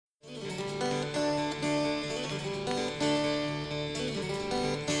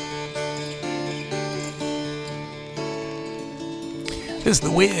This is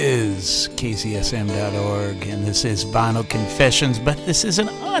The Wiz, KCSM.org, and this is Vinyl Confessions, but this is an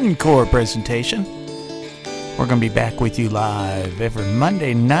encore presentation. We're going to be back with you live every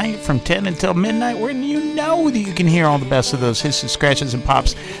Monday night from 10 until midnight, where you know that you can hear all the best of those hisses, scratches, and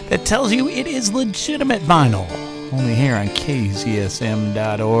pops that tells you it is legitimate vinyl. Only here on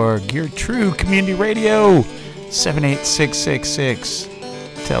KCSM.org, your true community radio, 78666.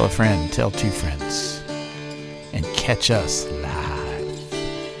 Tell a friend, tell two friends, and catch us live.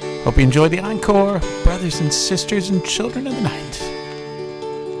 Hope you enjoy the encore, brothers and sisters and children of the night.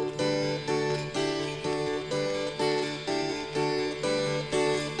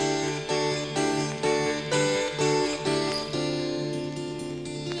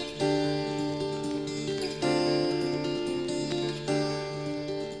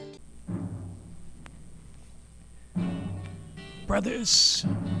 Brothers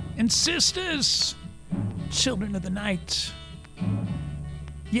and sisters, children of the night.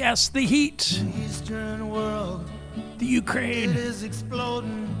 Yes, the heat, the Eastern world, the Ukraine, it is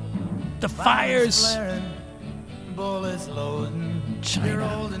exploding, the fires, flaring, bullets loading. China. You're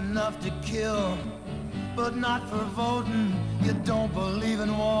old enough to kill, but not for voting. You don't believe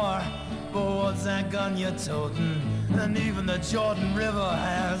in war, but what's that gun you're toting? And even the Jordan River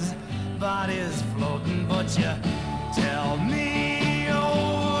has bodies floating, but you tell me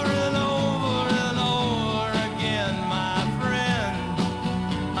over and over and over again, my friend,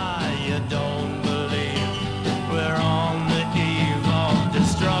 you don't believe we're on the eve of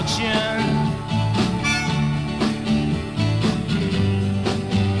destruction.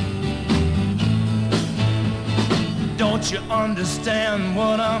 Don't you understand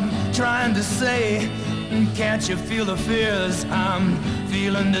what I'm trying to say? Can't you feel the fears I'm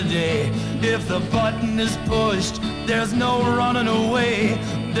feeling today? If the button is pushed, there's no running away.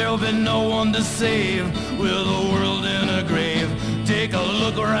 There'll be no one to save with the world in a grave. Take a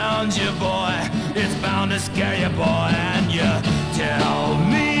look around you, boy. It's bound to scare you, boy. And you tell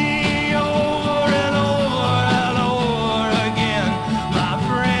me over and over and over again, my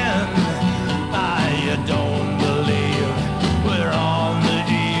friend, you don't believe we're on the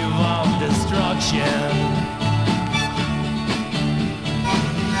eve of destruction.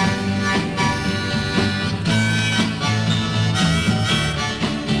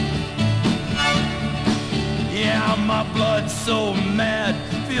 My blood's so mad,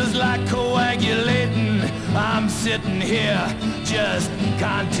 feels like coagulating. I'm sitting here just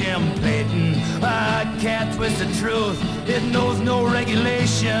contemplating. I can't twist the truth, it knows no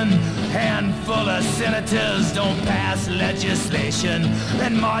regulation. Handful of senators don't pass legislation,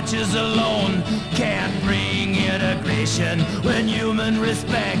 and marches alone can't bring integration. When human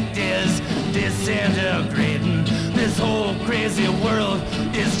respect is disintegrating, this whole crazy world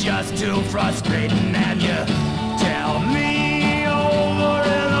is just too frustrating. And you tell me over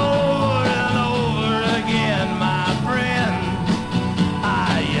and over and over again, my friend,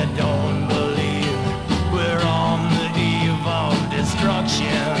 you don't believe we're on the eve of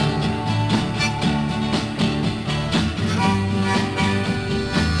destruction.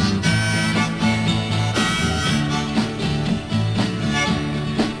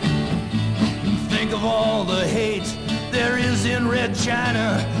 Think of all the hate there is in Red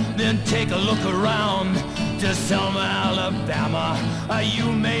China, then take a look around to Selma, Alabama.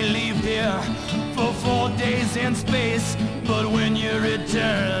 You may leave here for 4 days in space, but when you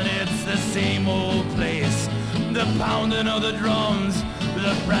return, it's the same old place. The pounding of the drums,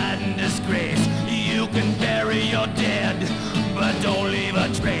 the pride and disgrace. You can bury your dead, but don't leave a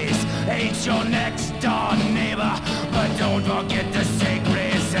trace. Hate your next door neighbor, but don't forget to say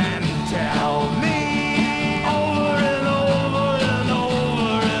grace. And tell me over and over and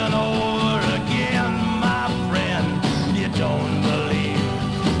over and over again, my friend, you don't believe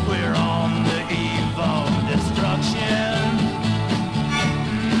we're on the eve of destruction.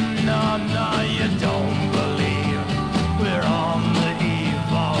 No, you don't believe we're on the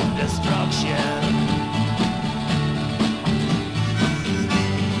eve of destruction.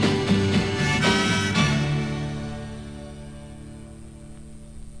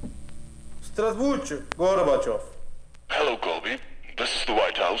 Здравствуйте, Gorbachev. Hello, Colby. This is the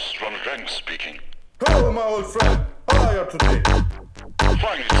White House. Ronald Reagan speaking. Hello, my old friend. How are you today?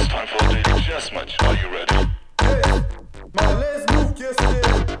 Finally, it's time for a daily chess match. Are you ready? Yes. My last move yesterday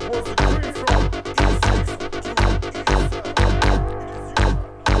was a queen from G6 to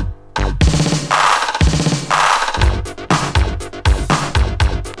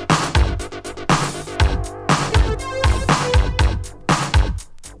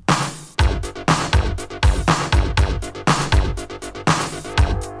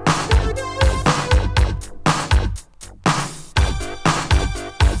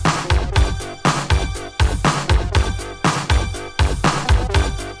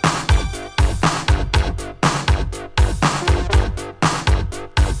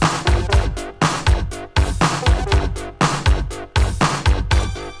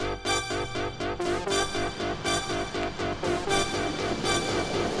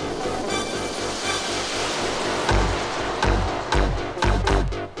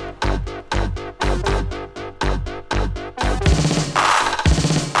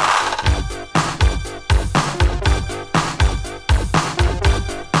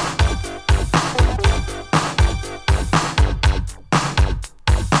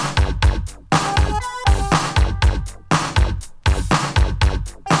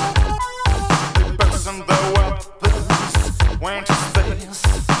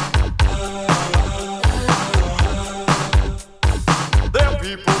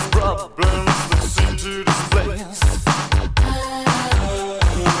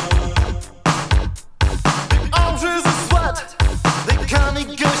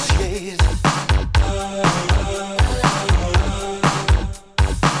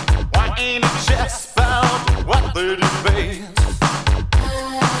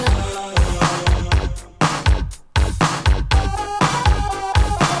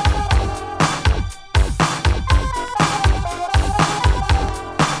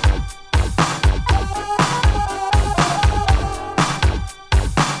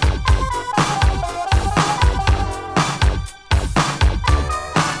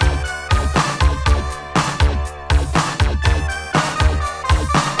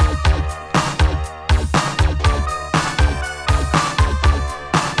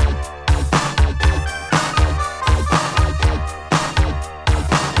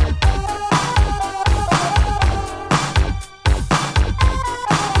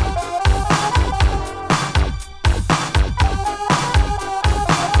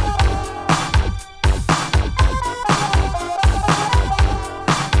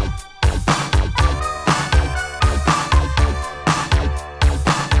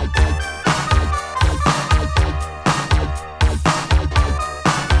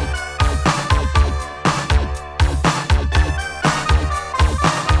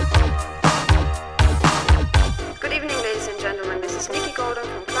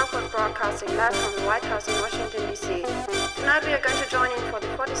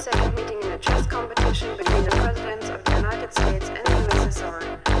conversation between the presidents of the United States and the USSR.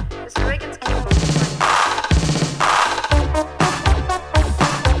 Mr. Reagan's keyboard was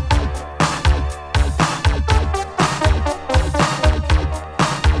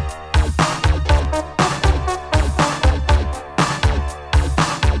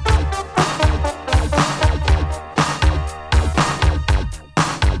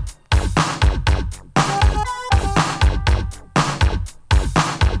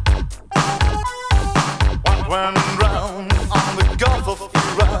Went round on the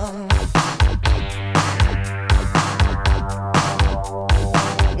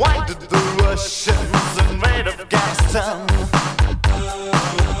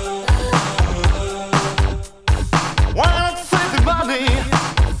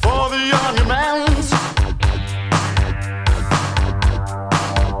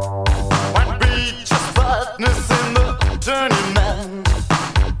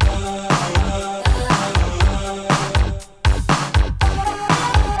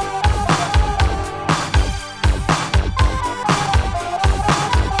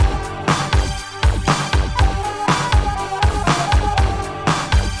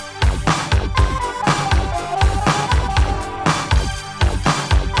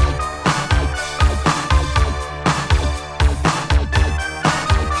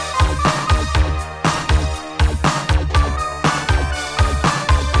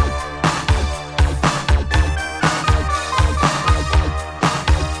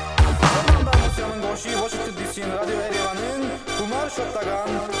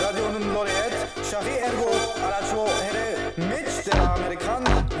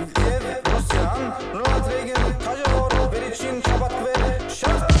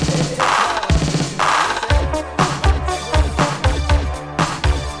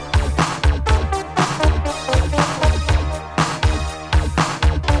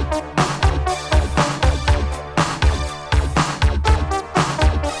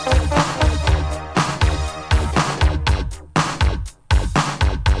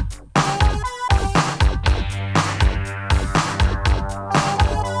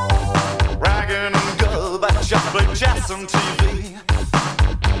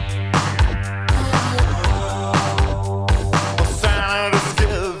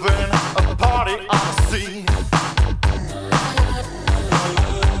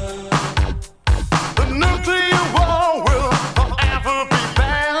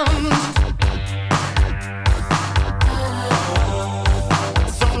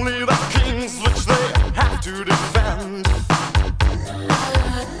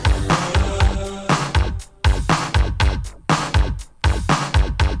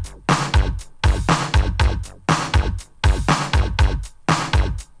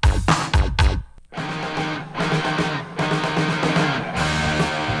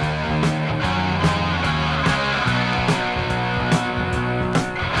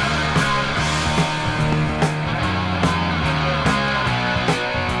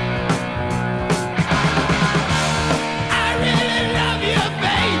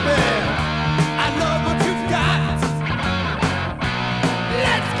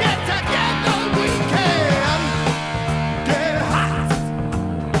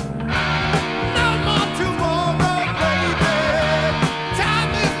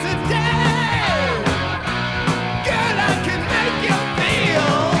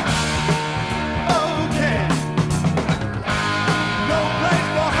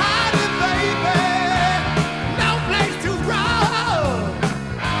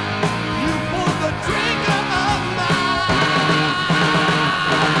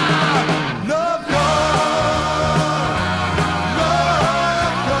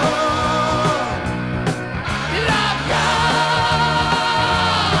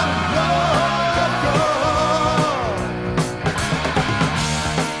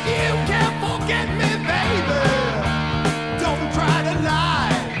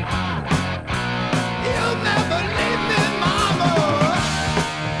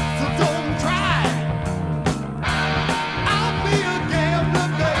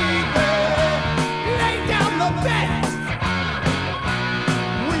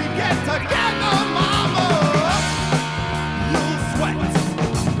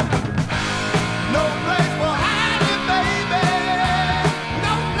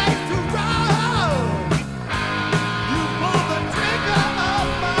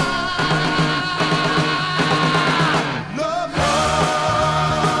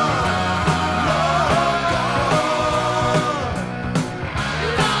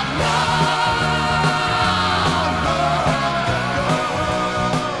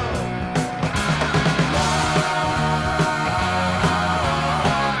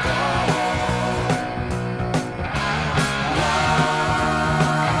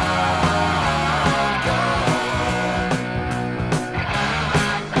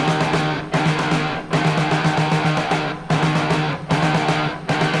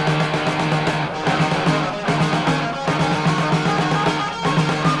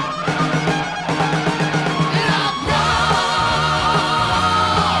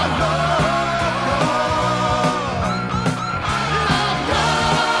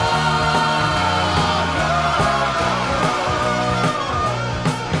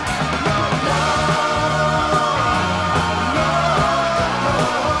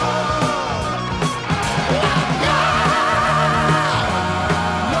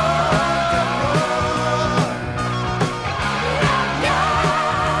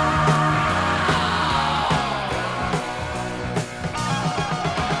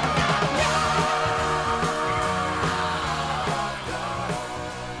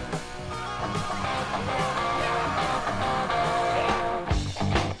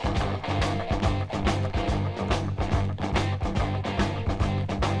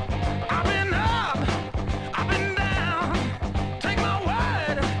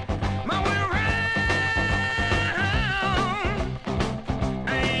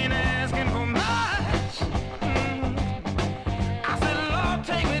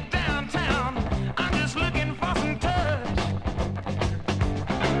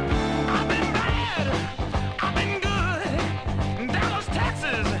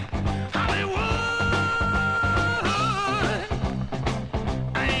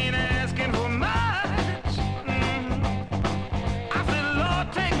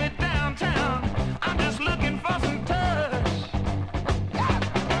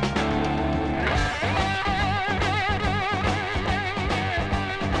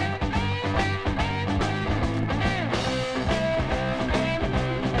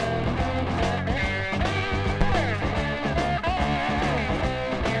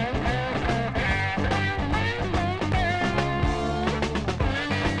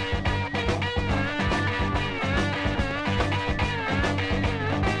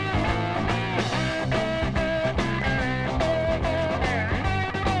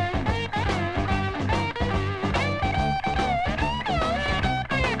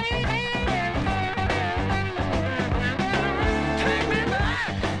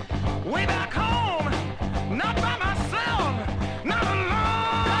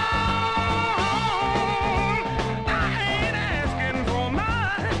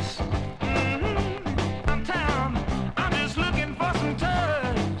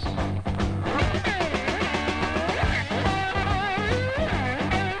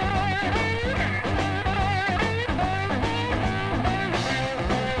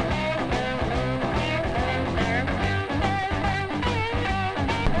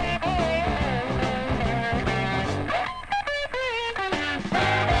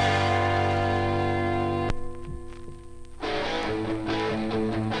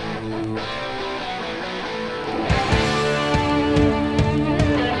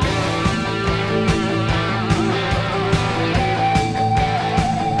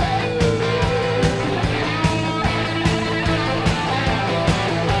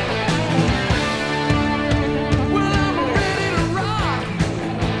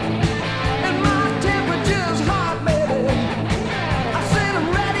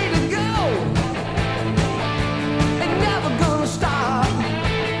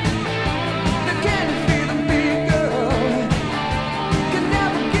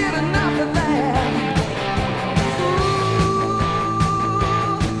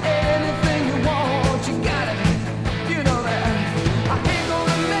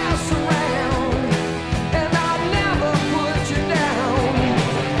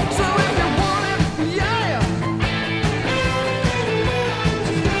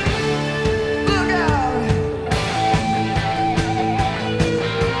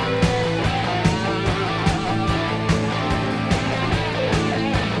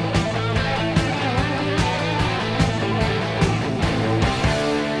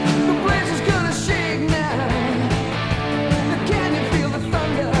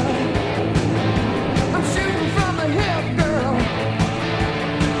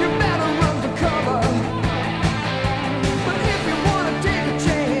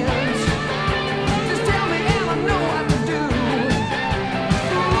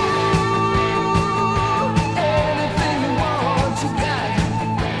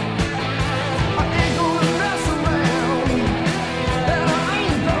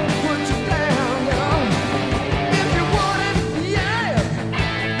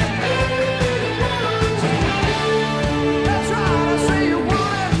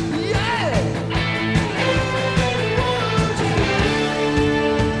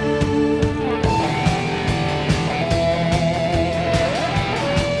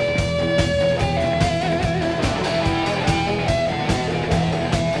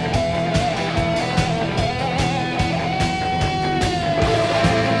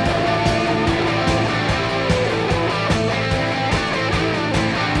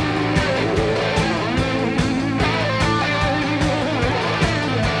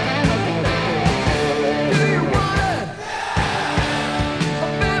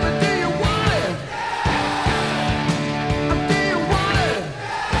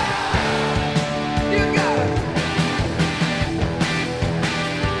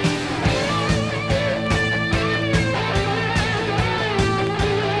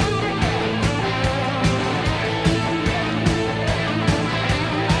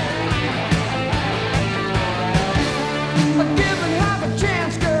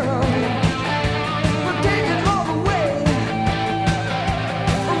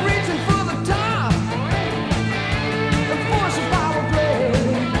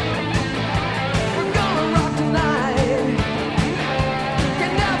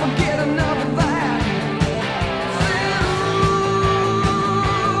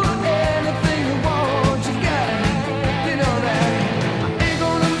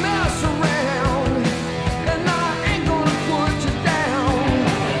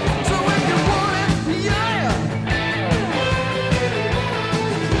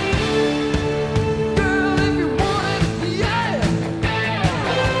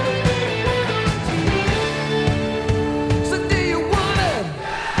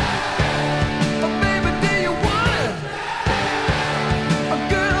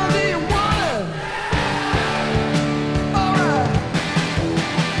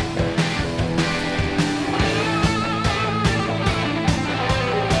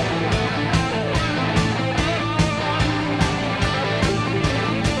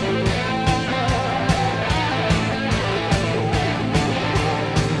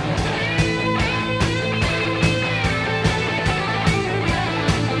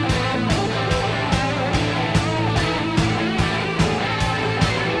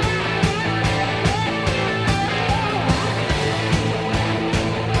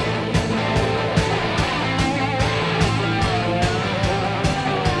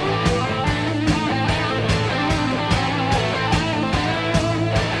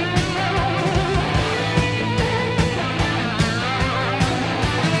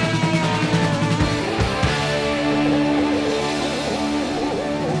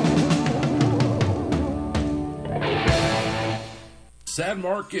San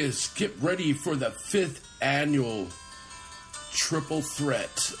Marcos, get ready for the 5th annual Triple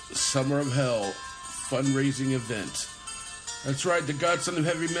Threat Summer of Hell fundraising event. That's right, the Godson of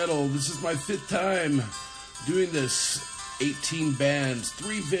Heavy Metal. This is my 5th time doing this. 18 bands,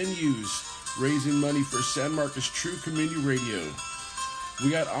 3 venues, raising money for San Marcos True Community Radio. We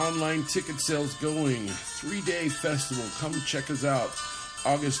got online ticket sales going. 3-day festival. Come check us out.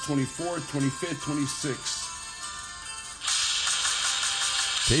 August 24th, 25th, 26th.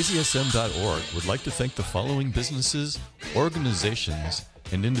 KZSM.org would like to thank the following businesses, organizations,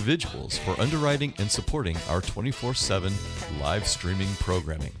 and individuals for underwriting and supporting our 24/7 live streaming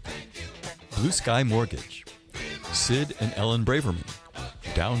programming. Blue Sky Mortgage, Sid and Ellen Braverman,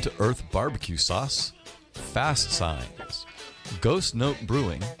 Down to Earth Barbecue Sauce, Fast Signs, Ghost Note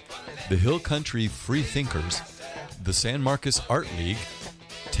Brewing, The Hill Country Free Thinkers, the San Marcos Art League,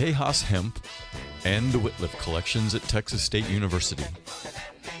 Tejas Hemp, and the Whitliff Collections at Texas State University.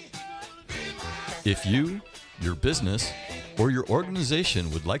 If you, your business, or your organization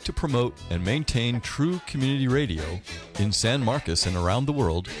would like to promote and maintain true community radio in San Marcos and around the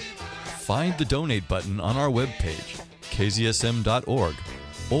world, find the donate button on our webpage, kzsm.org,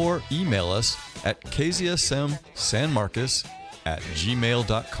 or email us at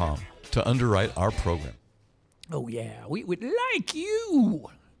kzsmsanmarcos@gmail.com to underwrite our program. Oh, yeah, we would like you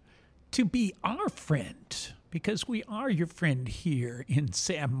to be our friend, because we are your friend here in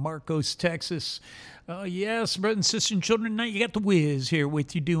San Marcos, Texas. Oh, yes, brothers and sisters and children, tonight you got the Wiz here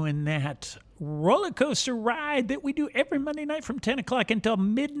with you doing that roller coaster ride that we do every Monday night from 10 o'clock until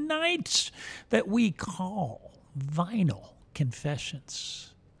midnight that we call Vinyl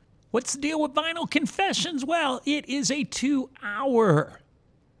Confessions. What's the deal with Vinyl Confessions? Well, it is a 2-hour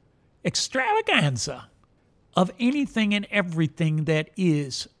extravaganza of anything and everything that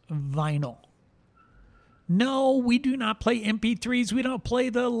is vinyl. No, we do not play MP3s. We don't play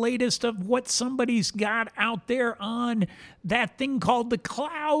the latest of what somebody's got out there on that thing called the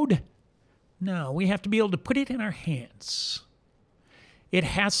cloud. No, we have to be able to put it in our hands. It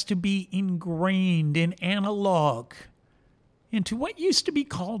has to be ingrained in analog into what used to be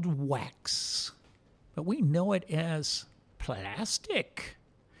called wax. But we know it as plastic.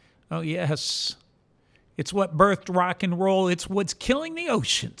 Oh, yes. It's what birthed rock and roll. It's what's killing the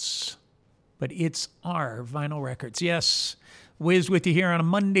oceans. But it's our vinyl records. Yes, Wiz with you here on a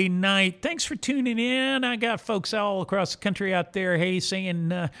Monday night. Thanks for tuning in. I got folks all across the country out there, hey,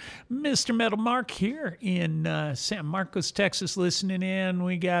 saying Mr. Metal Mark here in San Marcos, Texas, listening in.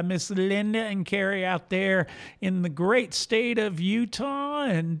 We got Miss Linda and Carrie out there in the great state of Utah.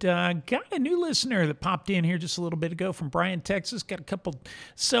 And got a new listener that popped in here just a little bit ago from Bryan, Texas. Got a couple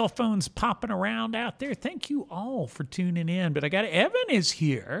cell phones popping around out there. Thank you all for tuning in. But I got Evan is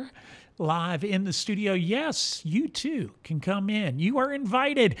here live in the studio. Yes, you too can come in. You are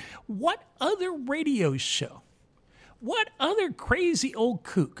invited. What other radio show, what other crazy old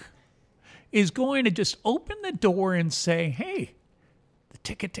kook is going to just open the door and say, hey, the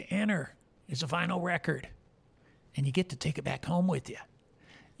ticket to enter is a vinyl record, and you get to take it back home with you?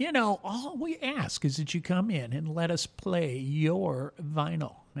 You know, all we ask is that you come in and let us play your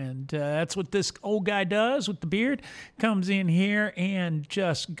vinyl. And that's what this old guy does with the beard. Comes in here and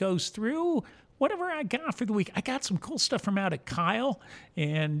just goes through whatever I got for the week. I got some cool stuff from out of Kyle.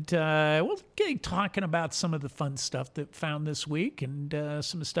 And we'll get talking about some of the fun stuff that found this week and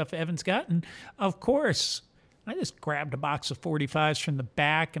some of the stuff Evan's got. And, of course, I just grabbed a box of 45s from the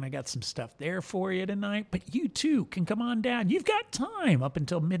back, and I got some stuff there for you tonight. But you, too, can come on down. You've got time up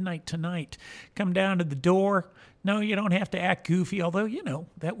until midnight tonight. Come down to the door. No, you don't have to act goofy, although, you know,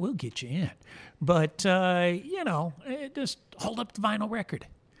 that will get you in. But, you know, just hold up the vinyl record.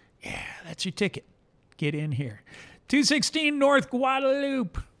 Yeah, that's your ticket. Get in here. 216 North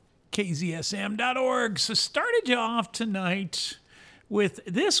Guadalupe, KZSM.org. So started you off tonight with,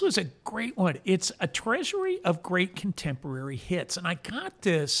 this was a great one. It's a treasury of great contemporary hits. And I got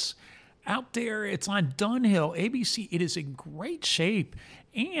this out there. It's on Dunhill, ABC. It is in great shape.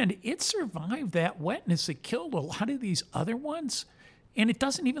 And it survived that wetness that killed a lot of these other ones. And it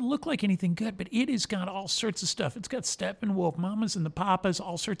doesn't even look like anything good, but it has got all sorts of stuff. It's got Steppenwolf, Mamas and the Papas,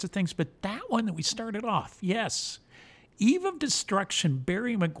 all sorts of things. But that one that we started off, yes, Eve of Destruction,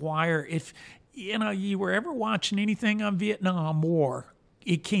 Barry McGuire. If you know you were ever watching anything on Vietnam War,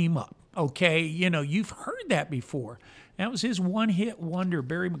 it came up. Okay, you know, you've heard that before. That was his one-hit wonder,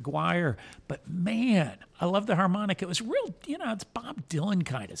 Barry McGuire. But, man, I love the harmonica. It was real, you know, it's Bob Dylan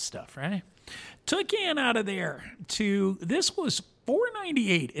kind of stuff, right? Took in out of there to, this was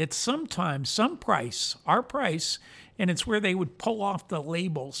 $4.98 at some price, our price, and it's where they would pull off the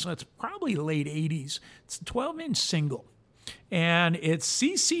label. So it's probably late 80s. It's a 12-inch single. And it's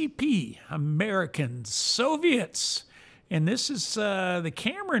CCP, Americans, Soviets. And this is the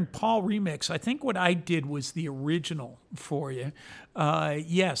Cameron Paul remix. I think what I did was the original for you.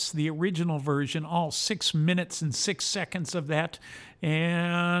 Yes, the original version, all 6 minutes and 6 seconds of that.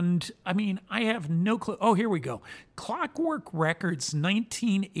 And, I mean, I have no clue. Oh, here we go. Clockwork Records,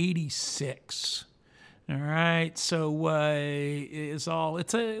 1986. All right, so it's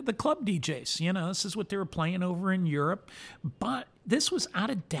the club DJs. You know, this is what they were playing over in Europe. But this was out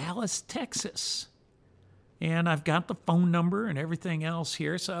of Dallas, Texas. And I've got the phone number and everything else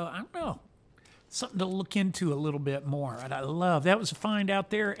here. So I don't know. Something to look into a little bit more. And I love that was a find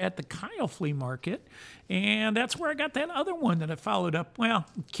out there at the Kyle Flea Market. And that's where I got that other one that I followed up. Well,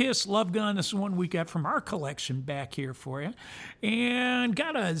 Kiss, Love Gun. This is one we got from our collection back here for you. And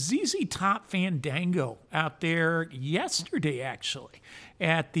got a ZZ Top Fandango out there yesterday, actually,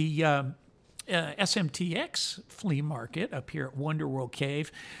 at the SMTX Flea Market up here at Wonderworld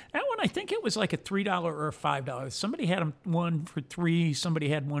Cave. That one, I think it was like a $3 or a $5. Somebody had one for $3. Somebody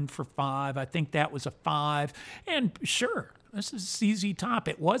had one for $5. I think that was a $5. And sure, this is ZZ Top.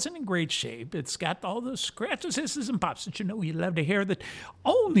 It wasn't in great shape. It's got all those scratches, hisses, and pops that you know you love to hear that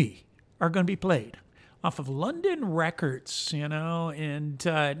only are going to be played off of London Records, you know. And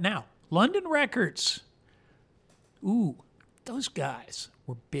now, London Records, ooh, those guys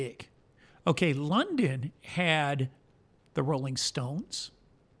were big. Okay, London had the Rolling Stones,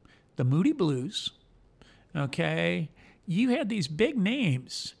 the Moody Blues, okay? You had these big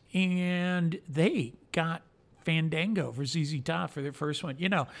names, and they got Fandango for ZZ Top for their first one, you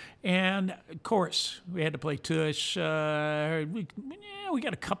know. And, of course, we had to play Tush. We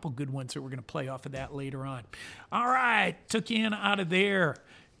got a couple good ones that we're going to play off of that later on. All right, took you in out of there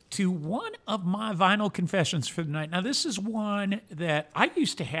to one of my vinyl confessions for the night. Now, this is one that I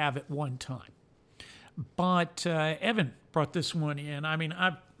used to have at one time, but Evan brought this one in. I mean,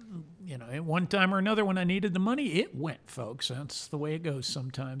 at one time or another when I needed the money, it went, folks. That's the way it goes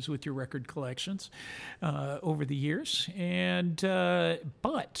sometimes with your record collections over the years. And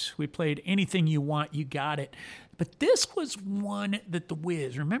but we played Anything You Want, You Got It. But this was one that the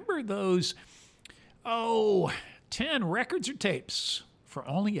Wiz, remember those, 10 records or tapes for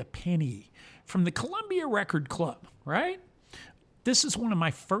only a penny from the Columbia Record Club, right? This is one of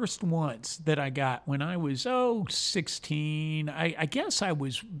my first ones that I got when I was 16. I guess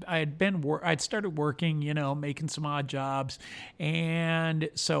I'd started working, you know, making some odd jobs, and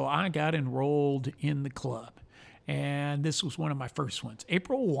so I got enrolled in the club, and this was one of my first ones,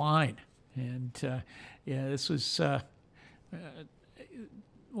 April Wine, and this was.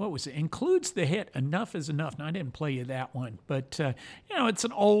 What was it? Includes the hit Enough Is Enough. Now, I didn't play you that one, but, it's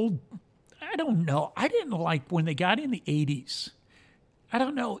an old, I don't know. I didn't like when they got in the 80s. I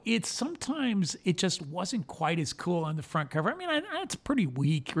don't know. Sometimes it just wasn't quite as cool on the front cover. I mean, it's pretty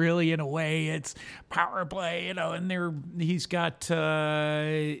weak, really, in a way. It's power play, you know, and he's got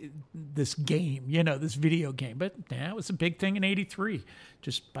this game, you know, this video game. But it was a big thing in 83.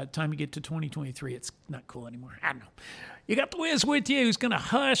 Just by the time you get to 2023, it's not cool anymore. I don't know. You got the Wiz with you, who's going to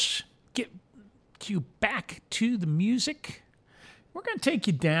hush, get you back to the music. We're going to take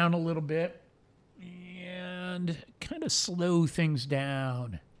you down a little bit and kind of slow things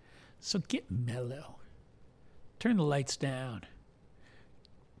down. So get mellow. Turn the lights down.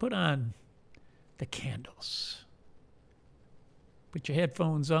 Put on the candles. Put your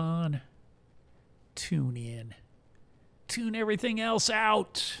headphones on. Tune in. Tune everything else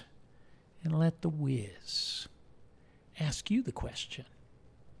out. And let the Wiz ask you the question.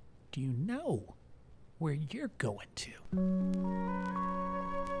 Do you know where you're going to?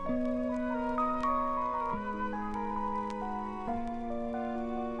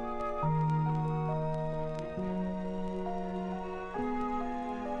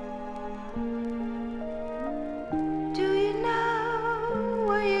 Do you know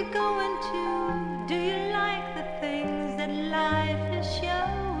where you're going to? Do you like the things that life is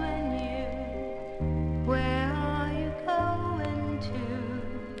showing you? Where are you going to?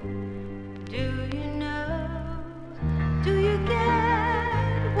 Do you know? Do you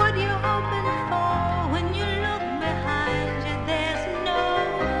get what you're hoping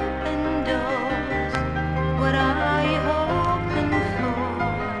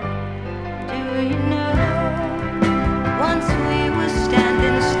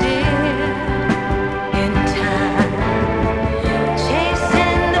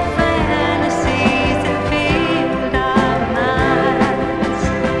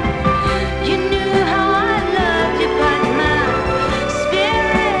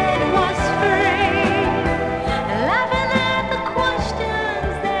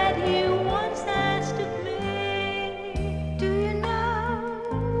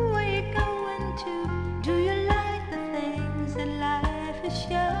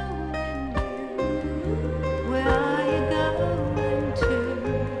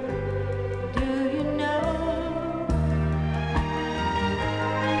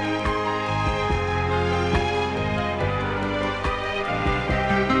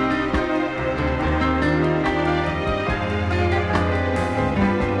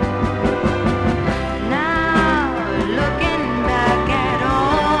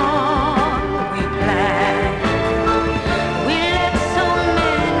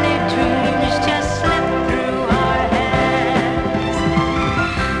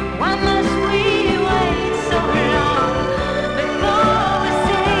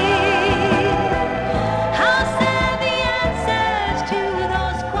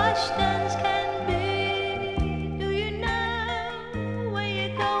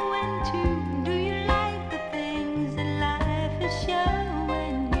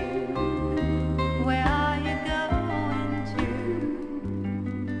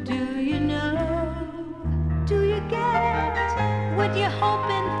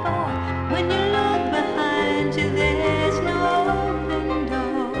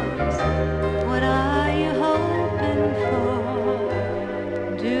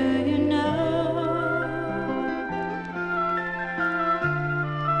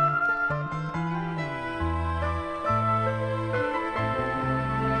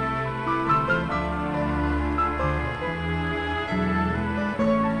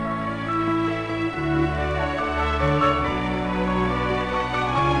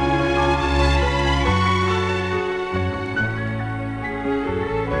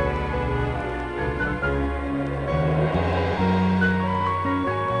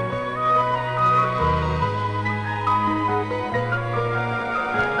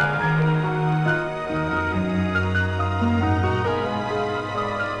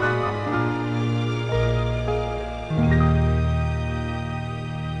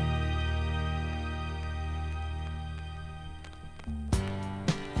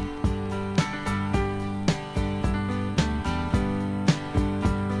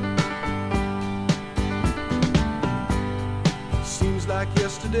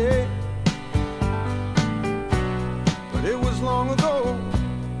yesterday, but it was long ago.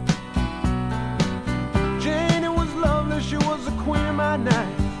 Jane, it was lovely, she was the queen of my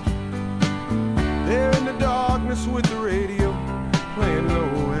night. There in the darkness with the radio playing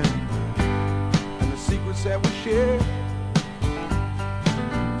low and the secrets that we shared,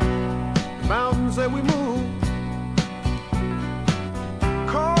 the mountains that we moved,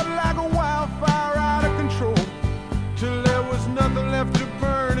 caught like a wildfire out of control, till there was nothing left to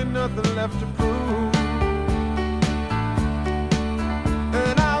burn and nothing left to prove.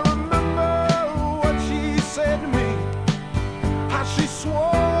 And I remember what she said to me, how she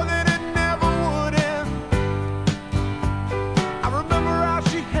swore that it never would end. I remember how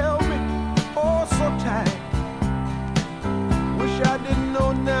she held me oh so tight. Wish I didn't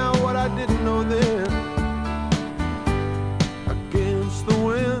know now what I didn't know then. Against the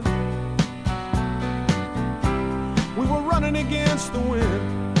wind, we were running against the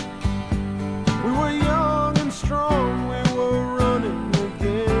wind. We were young and strong, we were running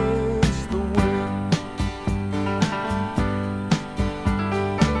against the wind.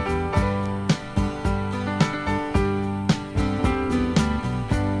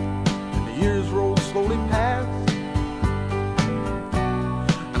 And the years rolled slowly past,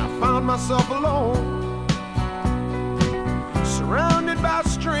 and I found myself alone, surrounded by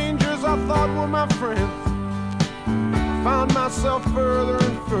strangers I thought were my friends. I found myself further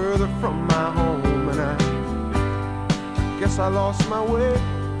and further from my home, and I guess I lost my way.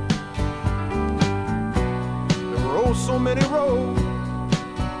 There were oh so many roads.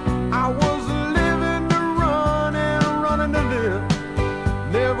 I was living to run and running to live,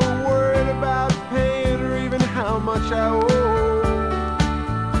 never worried about paying or even how much I owed.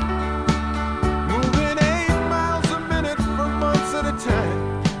 Moving 8 miles a minute for months at a time,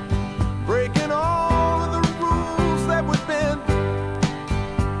 breaking all of the rules that would bend.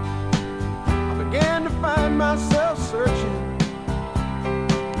 I began to find myself searching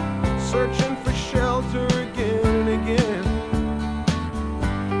for shelter again and again.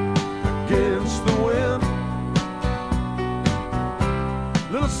 Against the wind,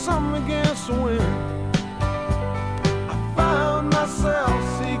 little something against the wind. I found myself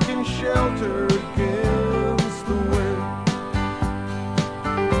seeking shelter against the wind.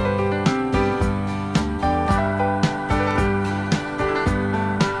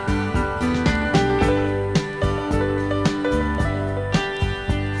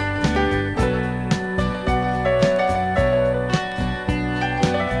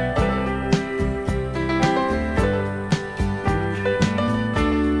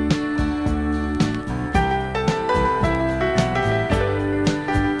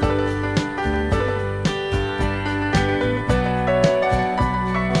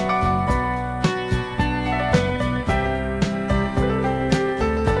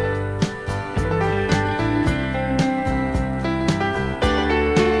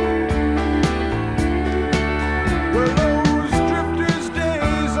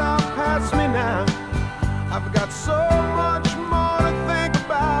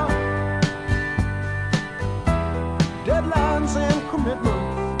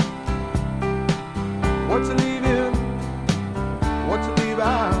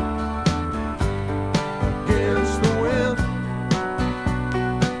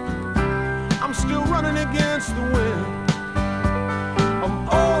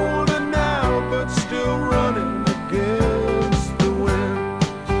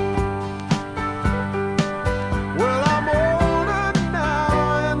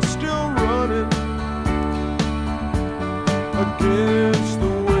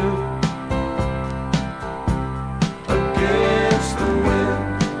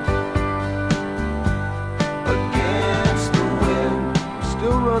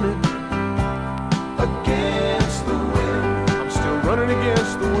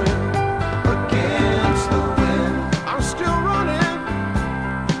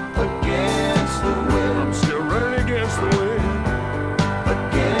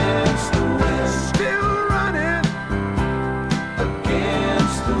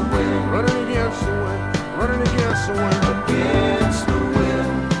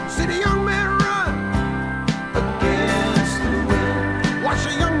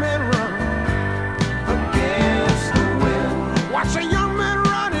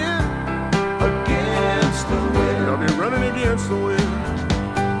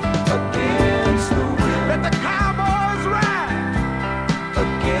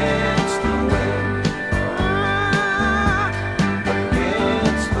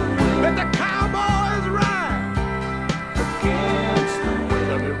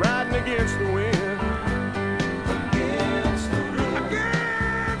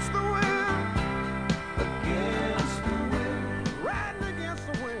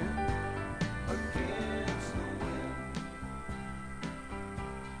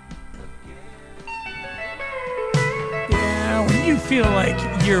 you feel like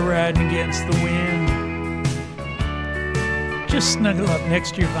you're riding against the wind, just snuggle up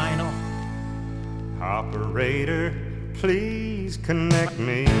next to your vinyl. Operator, please connect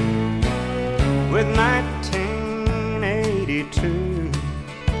me with 1982.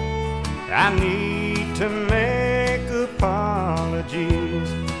 I need to make apologies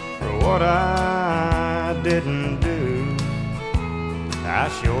for what I didn't do. I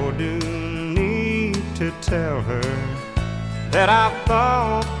sure do need to tell her that I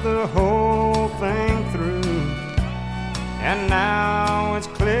thought the whole thing through, and now it's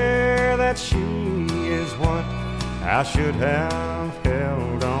clear that she is what I should have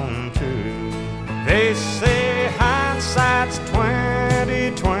held on to. They say hindsight's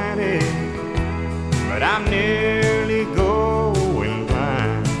 20/20, but I'm nearly going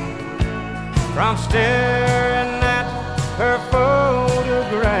blind from staring at her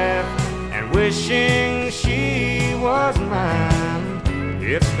photograph and wishing she was mine.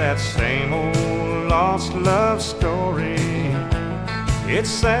 It's that same old lost love story. It's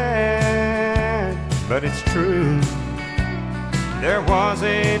sad, but it's true. There was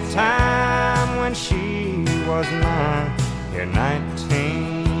a time when she was mine in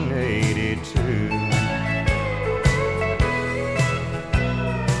 1982.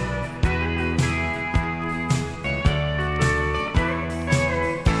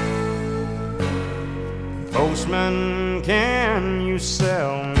 Postman, can you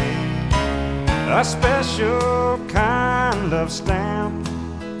sell me a special kind of stamp?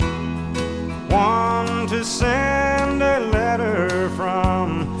 One to send a letter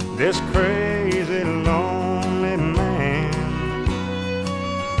from this crazy lonely man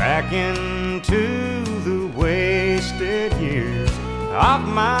back into the wasted years of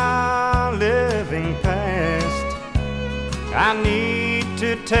my living past. I need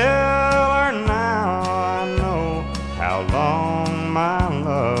to tell her now I know how long my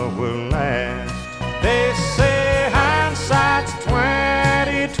love will last. They say hindsight's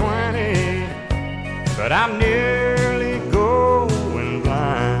 20/20, but I'm nearly going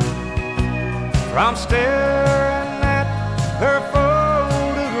blind from staring at her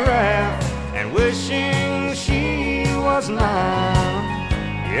photograph and wishing she was mine.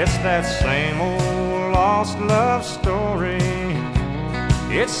 It's that same old lost love story.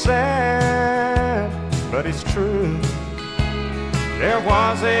 It's sad, but it's true. There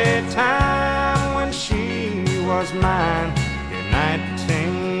was a time when she was mine in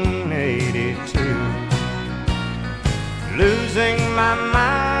 1982. Losing my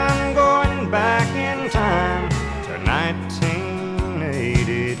mind, going back in time to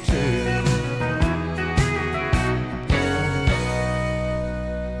 1982.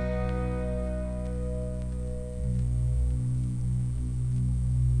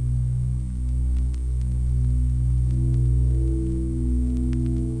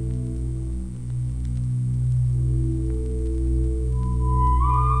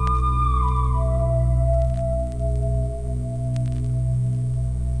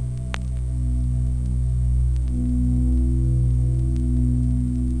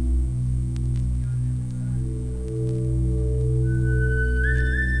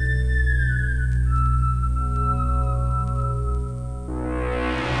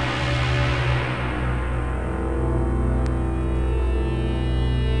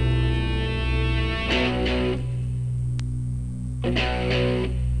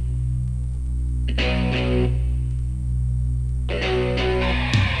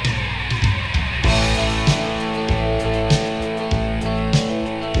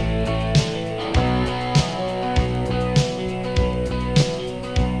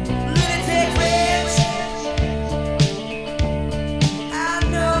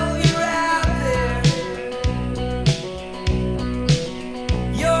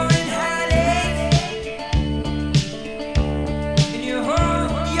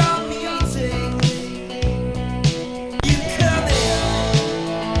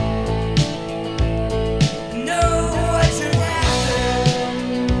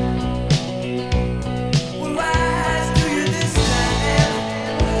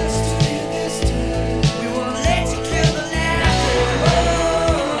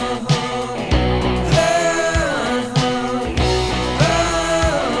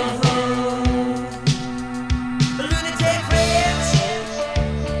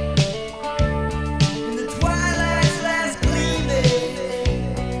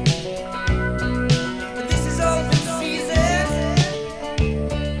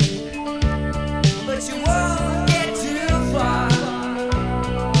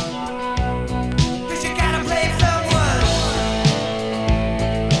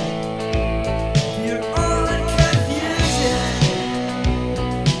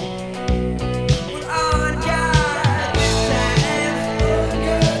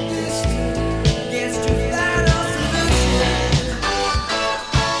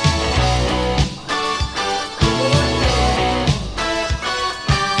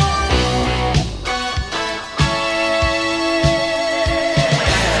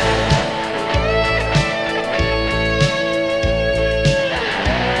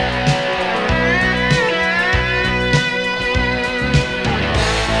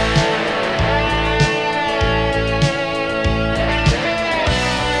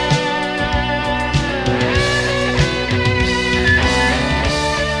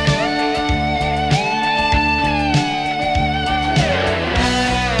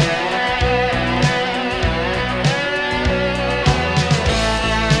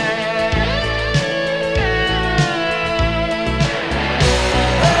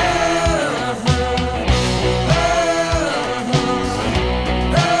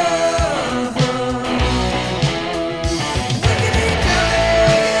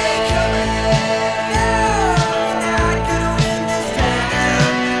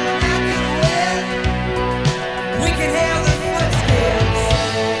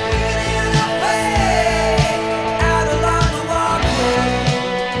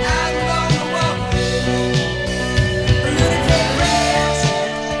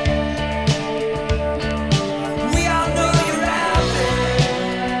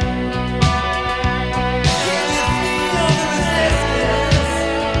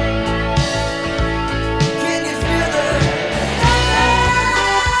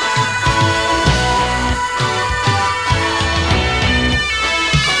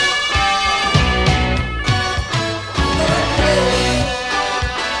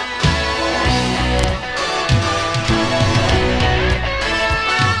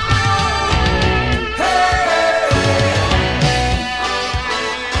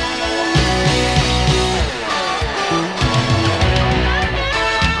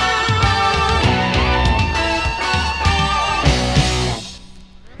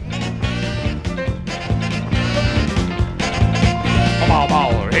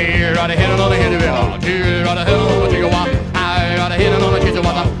 got a hit on the hit river. Here got a hit on the Chihuahua. I got a hit on the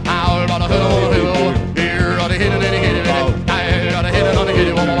Chihuahua. I got a hit on the river. Here got a hit on the hit river. I got a hit on the hit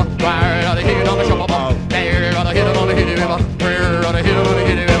river. I got a hit on the Chihuahua. There got a hit on the hit river. Here got a hit on the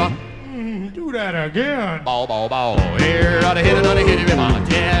hit river. Do that again. Bow, bow, bow. Here got a hit on the hit river.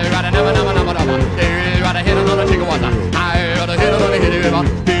 Here got a number. Here got a hit on the Chihuahua. I got a hit on the hit river.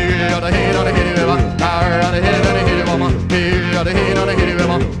 Here got a hit on the hit river. I got a hit on the hit river. Here got a hit on the hit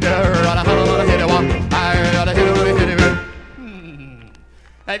river. There got a hit on the hit river. I got a hit on the hit river.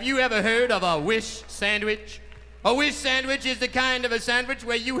 Have you ever heard of a wish sandwich? A wish sandwich is the kind of a sandwich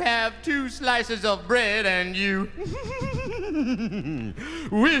where you have 2 slices of bread and you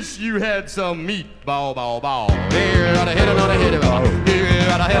wish you had some meat. Bow, bow, bow. Here got a hit on the hit river. Here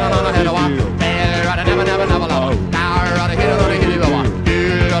got a hit on the hit river. There got a never. Now got a hit on the hit river.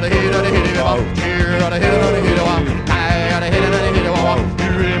 Here got a hit on the hit river. Here got a hit on the hit river. I got a hit on the hit river.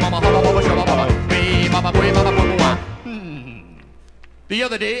 Here mama hubba bubba shabba bubba. Wee baba wee baba bubba. The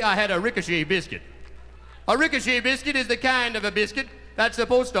other day I had a ricochet biscuit. A ricochet biscuit is the kind of a biscuit that's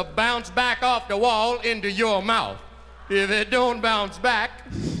supposed to bounce back off the wall into your mouth. If it don't bounce back,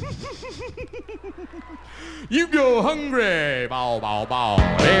 you go hungry. Bow, bow, bow.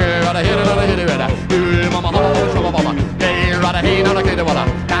 Here, got a hit on the hit it. Here, mama, hubba, shabba, bubba. Here, got a hit on the hit it. I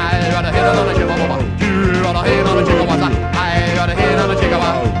got a hit on the chibba, bubba. Here, got a hit on the chibba, bubba. I got a hit on the chibba,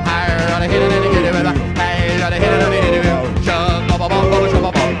 bubba. I got a hit on the hit it. I got a hit on the hit it. Shabba, bubba, bubba,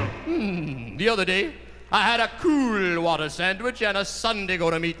 shabba, bubba. The other day, I had a cool water sandwich and a Sunday go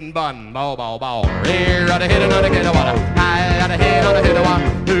to meeting bun. Bow, bow, bow. Here, got a hit on the hit of water. I got a hit on the hit of water.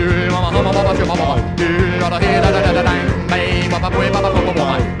 Here, mama, mama, mama, shabba, bubba. Here, got a hit on the hit of dang. Bay, baba, boy, baba, baba,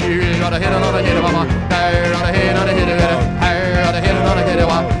 baba. Here, got a hit on the hit of water. Here, got a hit on the hit of water. Here, got a hit on the hit of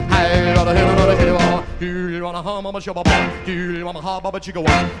water. Here, got a hit on the hit of water. Here, got a hum, mama, shabba, bubba. Here, mama, ha, baba, chicka,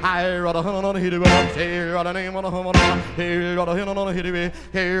 water. Here, got a hum on the hit of water. Here, got a name on the hum on the water. Here, got a hit on the hit of water.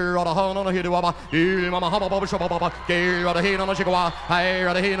 Here, got a hum on the hit of water. Here, mama, ha, baba, shabba, bubba. Here, got a hit on the chicka, water. Here,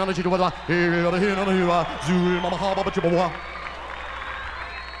 got a hit on the chicka, water. Here, got a hit on the hit of water. Here, mama, ha, baba, chicka, water.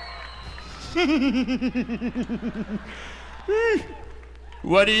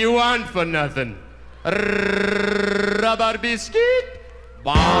 What do you want for nothing? Rubber biscuit?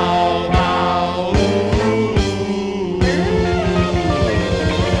 Bow, bow.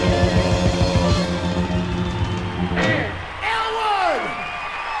 Elwood!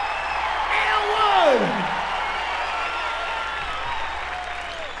 Elwood!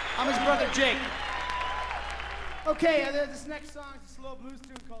 I'm his brother Jake. Okay, this next song is a slow blues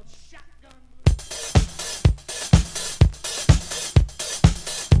tune called Shotgun Blues.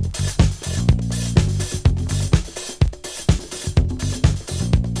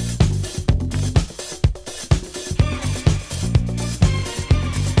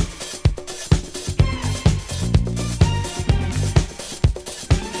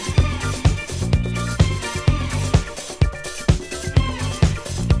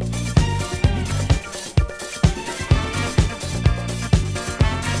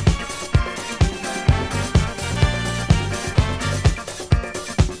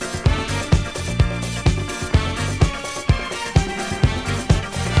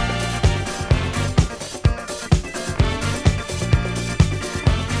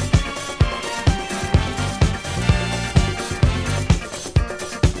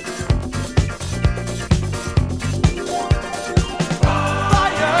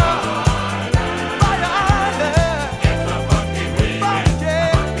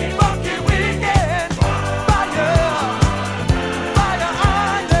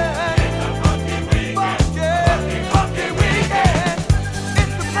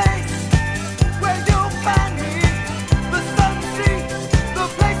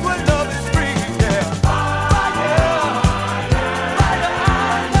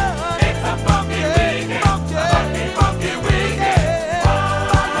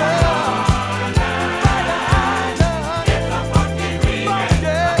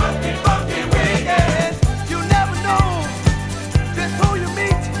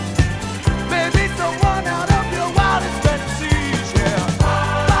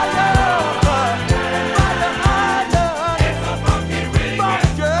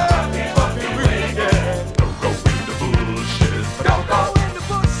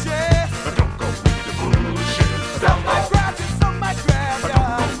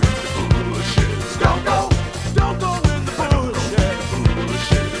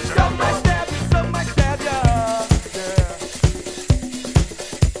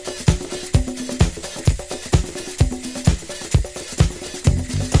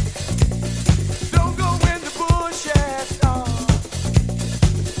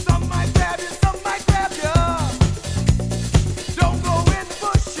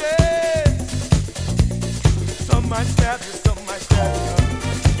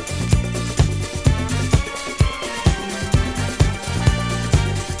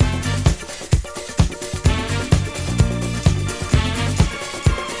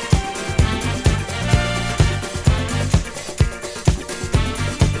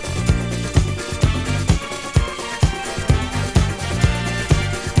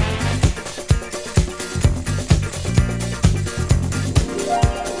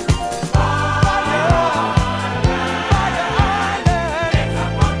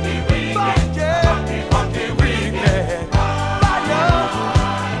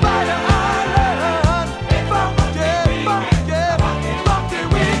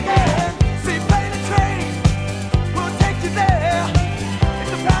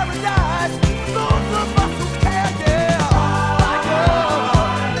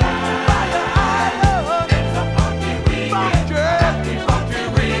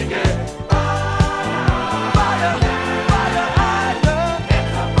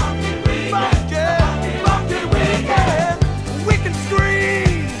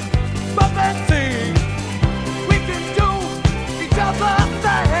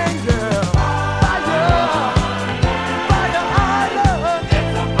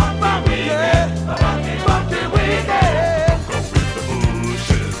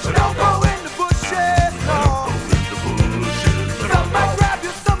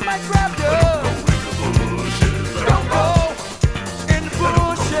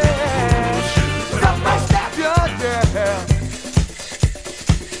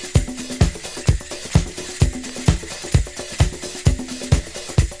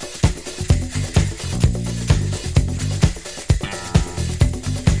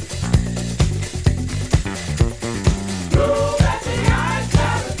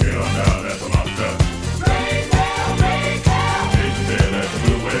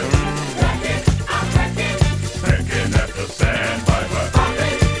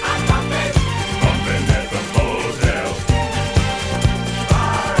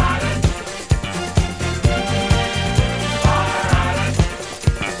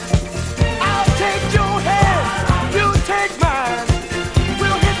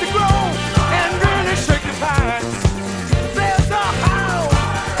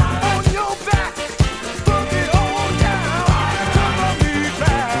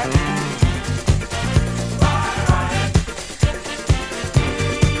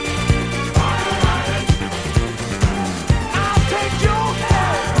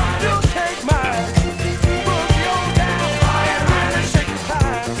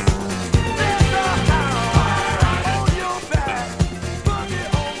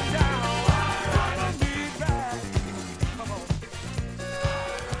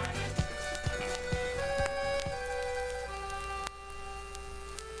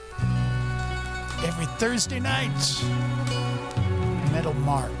 Thursday night. Metal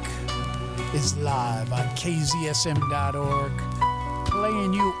Mark is live on KZSM.org,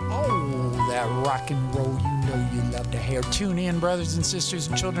 playing you all that rock and roll you know you love to hear. Tune in, brothers and sisters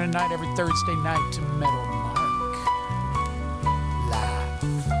and children tonight, every Thursday night to Metal Mark live.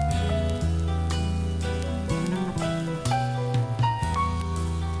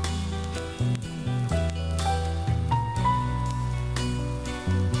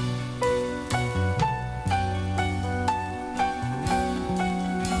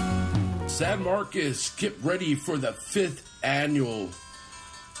 San Marcos, get ready for the 5th annual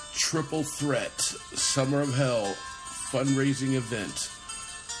Triple Threat Summer of Hell fundraising event.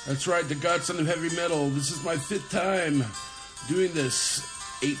 That's right, the Godson of Heavy Metal. This is my 5th time doing this.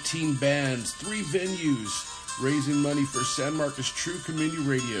 18 bands, 3 venues, raising money for San Marcos True Community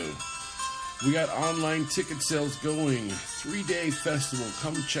Radio. We got online ticket sales going. 3-day festival.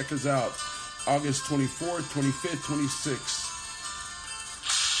 Come check us out. August 24th, 25th, 26th.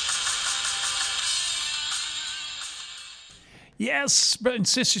 Yes, brothers and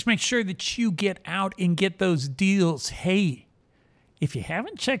sisters, make sure that you get out and get those deals. Hey, if you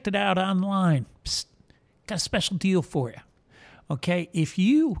haven't checked it out online, psst, got a special deal for you. Okay, if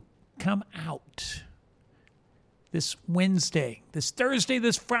you come out this Wednesday, this Thursday,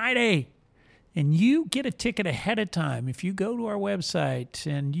 this Friday, and you get a ticket ahead of time, if you go to our website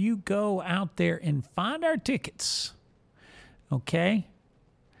and you go out there and find our tickets, okay,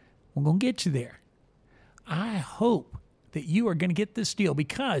 we're going to get you there. I hope that you are going to get this deal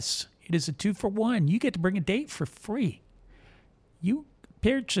because it is a 2-for-1. You get to bring a date for free. You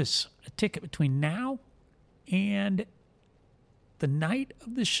purchase a ticket between now and the night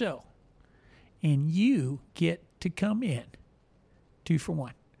of the show, and you get to come in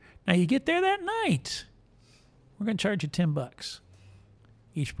 2-for-1. Now, you get there that night, we're going to charge you $10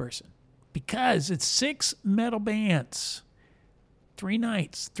 each person because it's 6 metal bands, 3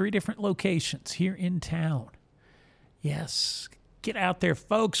 nights, 3 different locations here in town. Yes, get out there,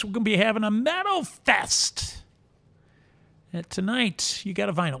 folks. We're going to be having a metal fest. And tonight, you got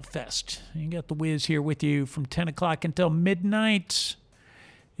a vinyl fest. You got the Wiz here with you from 10 o'clock until midnight.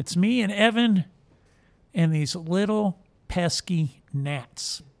 It's me and Evan and these little pesky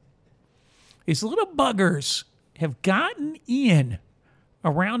gnats. These little buggers have gotten in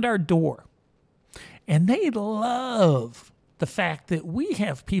around our door. And they love the fact that we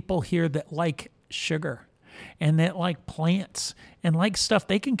have people here that like sugar and that like plants and like stuff.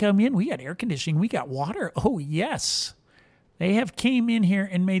 They can come in. We got air conditioning. We got water. Oh, yes. They have came in here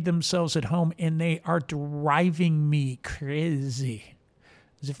and made themselves at home, and they are driving me crazy.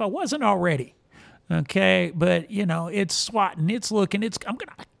 As if I wasn't already. Okay, but, you know, it's swatting. It's looking. I'm going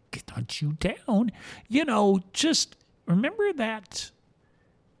to hunt you down. You know, just remember that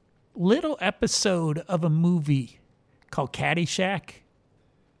little episode of a movie called Caddyshack?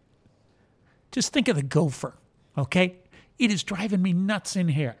 Just think of the gopher, okay? It is driving me nuts in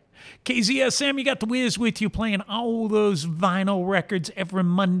here. KZSM, you got the Wiz with you playing all those vinyl records every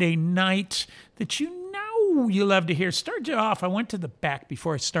Monday night that you know you love to hear. Start you off. I went to the back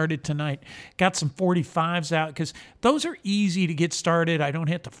before I started tonight. Got some 45s out because those are easy to get started. I don't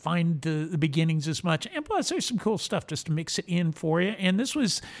have to find the beginnings as much. And plus, there's some cool stuff just to mix it in for you. And this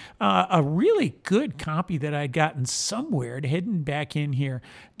was a really good copy that I'd gotten somewhere heading back in here.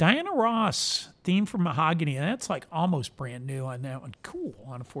 Diana Ross, Theme for Mahogany. That's like almost brand new on that one. Cool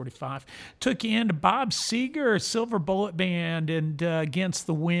on a 45. Took you into Bob Seger, Silver Bullet Band, and Against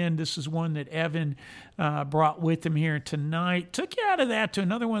the Wind. This is one that Evan brought with him here tonight. Took you out of that to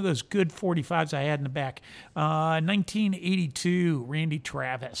another one of those good 45s I had in the back. 1982, Randy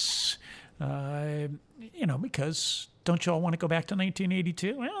Travis. You know, because don't you all want to go back to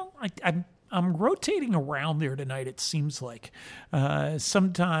 1982? Well, I'm rotating around there tonight, it seems like.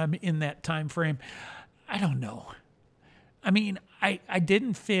 Sometime in that time frame. I don't know. I mean, I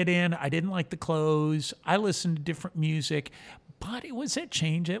didn't fit in. I didn't like the clothes. I listened to different music. But it was that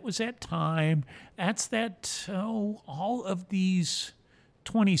change. It was that time. That's that, all of these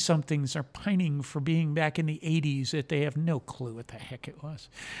 20-somethings are pining for being back in the 80s that they have no clue what the heck it was.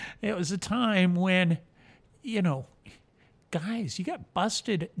 It was a time when, you know, guys, you got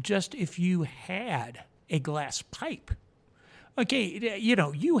busted just if you had a glass pipe. Okay, you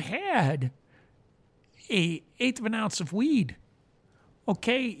know, you had a 1/8 of an ounce of weed.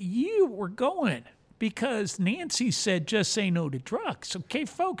 Okay, you were going because Nancy said just say no to drugs. Okay,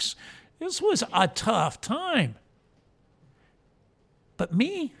 folks, this was a tough time. But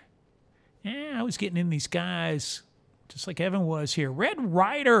me, I was getting in these guys just like Evan was here. Red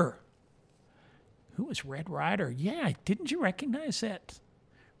Ryder. Who was Red Ryder? Yeah, didn't you recognize that?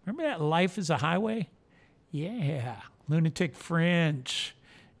 Remember that Life is a Highway? Yeah, Lunatic Fringe.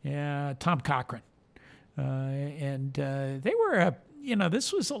 Yeah, Tom Cochran. And they were,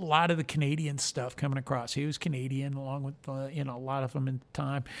 this was a lot of the Canadian stuff coming across. He was Canadian along with, a lot of them in the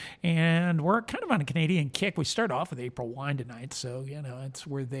time. And we're kind of on a Canadian kick. We start off with April Wine tonight, so,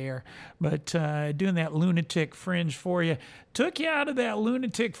 we're there. But doing that Lunatic Fringe for you. Took you out of that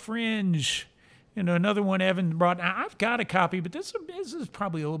Lunatic Fringe. Another one Evan brought. Now, I've got a copy, but this is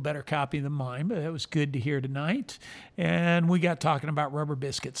probably a little better copy than mine, but it was good to hear tonight. And we got talking about Rubber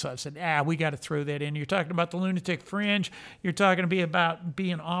Biscuits, so I said, we got to throw that in. You're talking about the Lunatic Fringe. You're talking about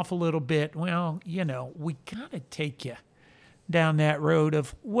being off a little bit. Well, we got to take you down that road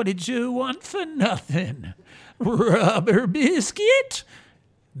of what did you want for nothing? Rubber Biscuit?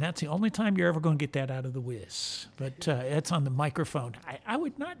 And that's the only time you're ever going to get that out of the whiz. But it's on the microphone. I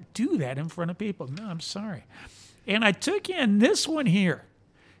would not do that in front of people. No, I'm sorry. And I took in this one here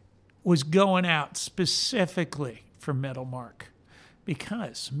was going out specifically for Metal Mark.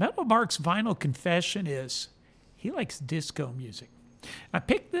 Because Metal Mark's vinyl confession is he likes disco music. I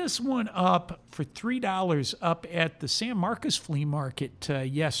picked this one up for $3 up at the San Marcos Flea Market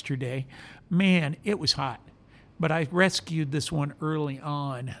yesterday. Man, it was hot. But I rescued this one early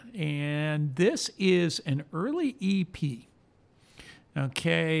on, and this is an early EP,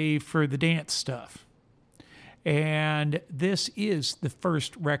 okay, for the dance stuff. And this is the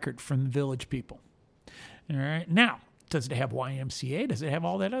first record from the Village People. All right, now, does it have YMCA? Does it have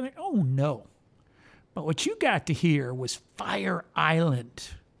all that other? Oh, no. But what you got to hear was Fire Island.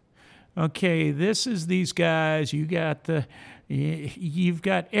 Okay, this is these guys. You've got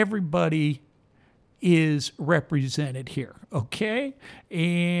everybody is represented here, okay?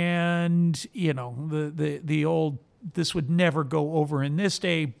 And, the old, this would never go over in this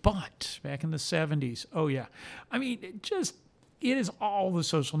day, but back in the 70s, oh yeah. I mean, it is all the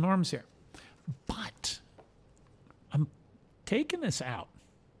social norms here. But I'm taking this out,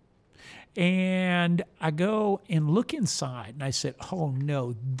 and I go and look inside, and I said, oh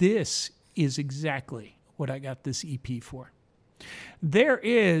no, this is exactly what I got this EP for. There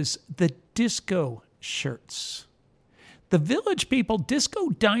is the disco shirts. The Village People Disco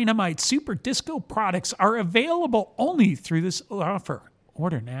Dynamite Super Disco products are available only through this offer.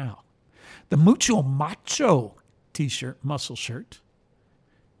 Order now. The Mucho Macho t-shirt, muscle shirt.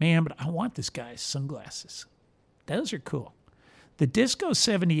 Man, but I want this guy's sunglasses. Those are cool. The Disco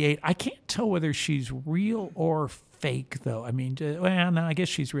 78, I can't tell whether she's real or fake, though. I mean, well, no, I guess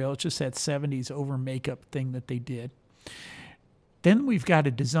she's real. It's just that 70s over makeup thing that they did. Then we've got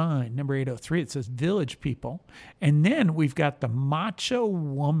a design, number 803. It says Village People. And then we've got the Macho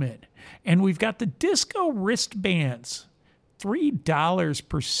Woman. And we've got the disco wristbands, $3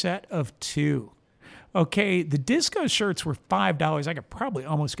 per set of 2. Okay, the disco shirts were $5. I could probably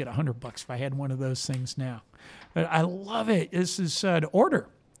almost get $100 if I had one of those things now. But I love it. This is to order.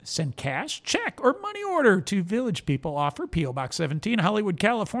 Send cash, check, or money order to Village People. Offer P.O. Box 17, Hollywood,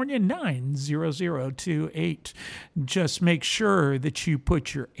 California, 90028. Just make sure that you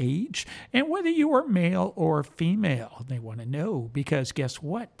put your age and whether you are male or female. They want to know because guess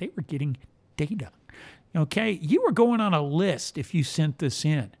what? They were getting data. Okay? You were going on a list if you sent this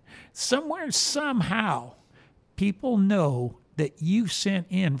in. Somewhere, somehow, people know that you sent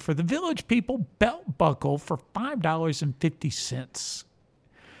in for the Village People belt buckle for $5.50.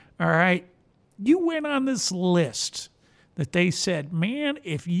 All right, you went on this list that they said, man,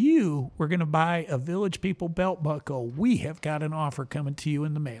 if you were going to buy a Village People belt buckle, we have got an offer coming to you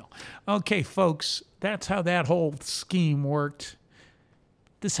in the mail. Okay, folks, that's how that whole scheme worked.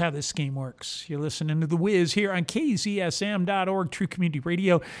 This is how this scheme works. You're listening to The Wiz here on KZSM.org, True Community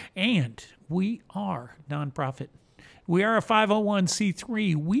Radio, and we are nonprofit. We are a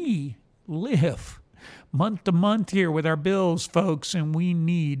 501c3. We live month to month here with our bills, folks, and we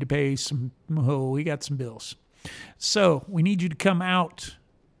need to pay some, we got some bills. So we need you to come out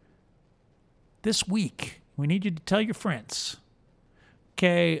this week. We need you to tell your friends.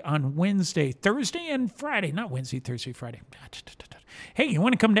 Okay, on Wednesday, Thursday, and Friday. Not Wednesday, Thursday, Friday. Hey, you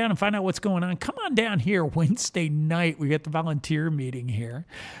want to come down and find out what's going on? Come on down here Wednesday night. We got the volunteer meeting here.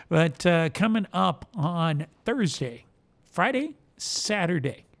 But coming up on Thursday, Friday,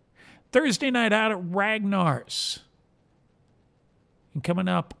 Saturday. Thursday night out at Ragnar's. And coming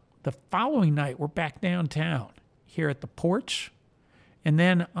up the following night, we're back downtown here at the Porch. And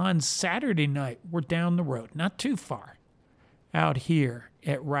then on Saturday night, we're down the road, not too far, out here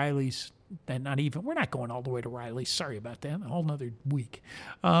at Riley's. We're not going all the way to Riley's. Sorry about that. A whole nother week.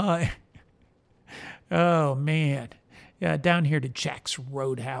 Oh, man. Yeah, down here to Jack's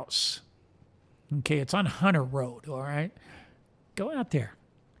Roadhouse. Okay, it's on Hunter Road, all right? Go out there.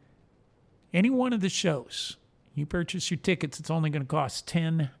 Any one of the shows, you purchase your tickets, it's only going to cost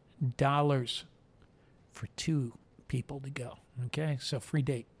 $10 for 2 people to go. Okay, so free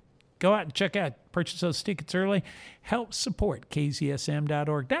date. Go out and check out, purchase those tickets early. Help support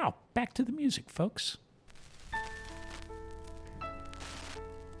kzsm.org. Now, back to the music, folks.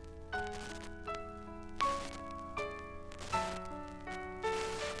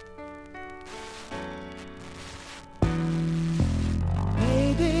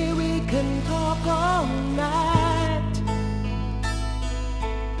 Maybe we can talk all night,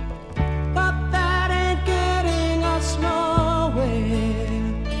 but that ain't getting us nowhere.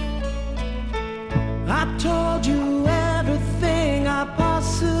 I told you everything I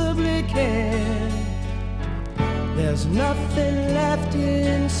possibly can. There's nothing left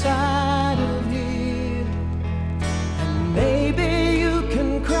inside of here, and maybe you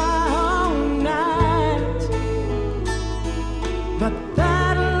can cry all night, but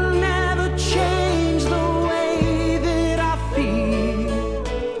that'll never change the way that I feel.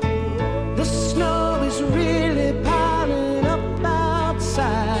 The snow is really piling up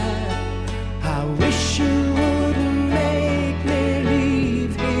outside. I wish you wouldn't make me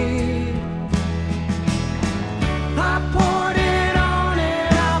leave here. I poured it on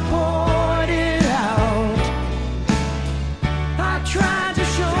and I poured it out. I tried to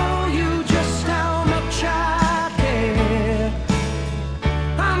show you just how much I care.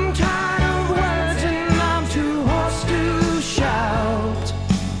 I'm tired of words and I'm too hoarse to shout,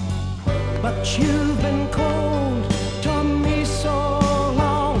 but you've been cold to me so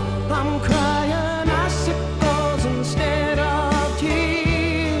long. I'm crying icicles instead of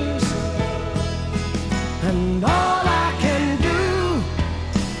tears, and all I can do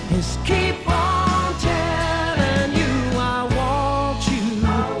is keep on telling you I want you,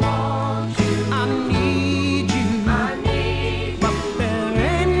 I need you, but there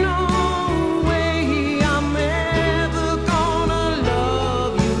ain't no way I'm ever gonna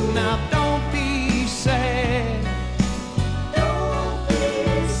love you. Now don't be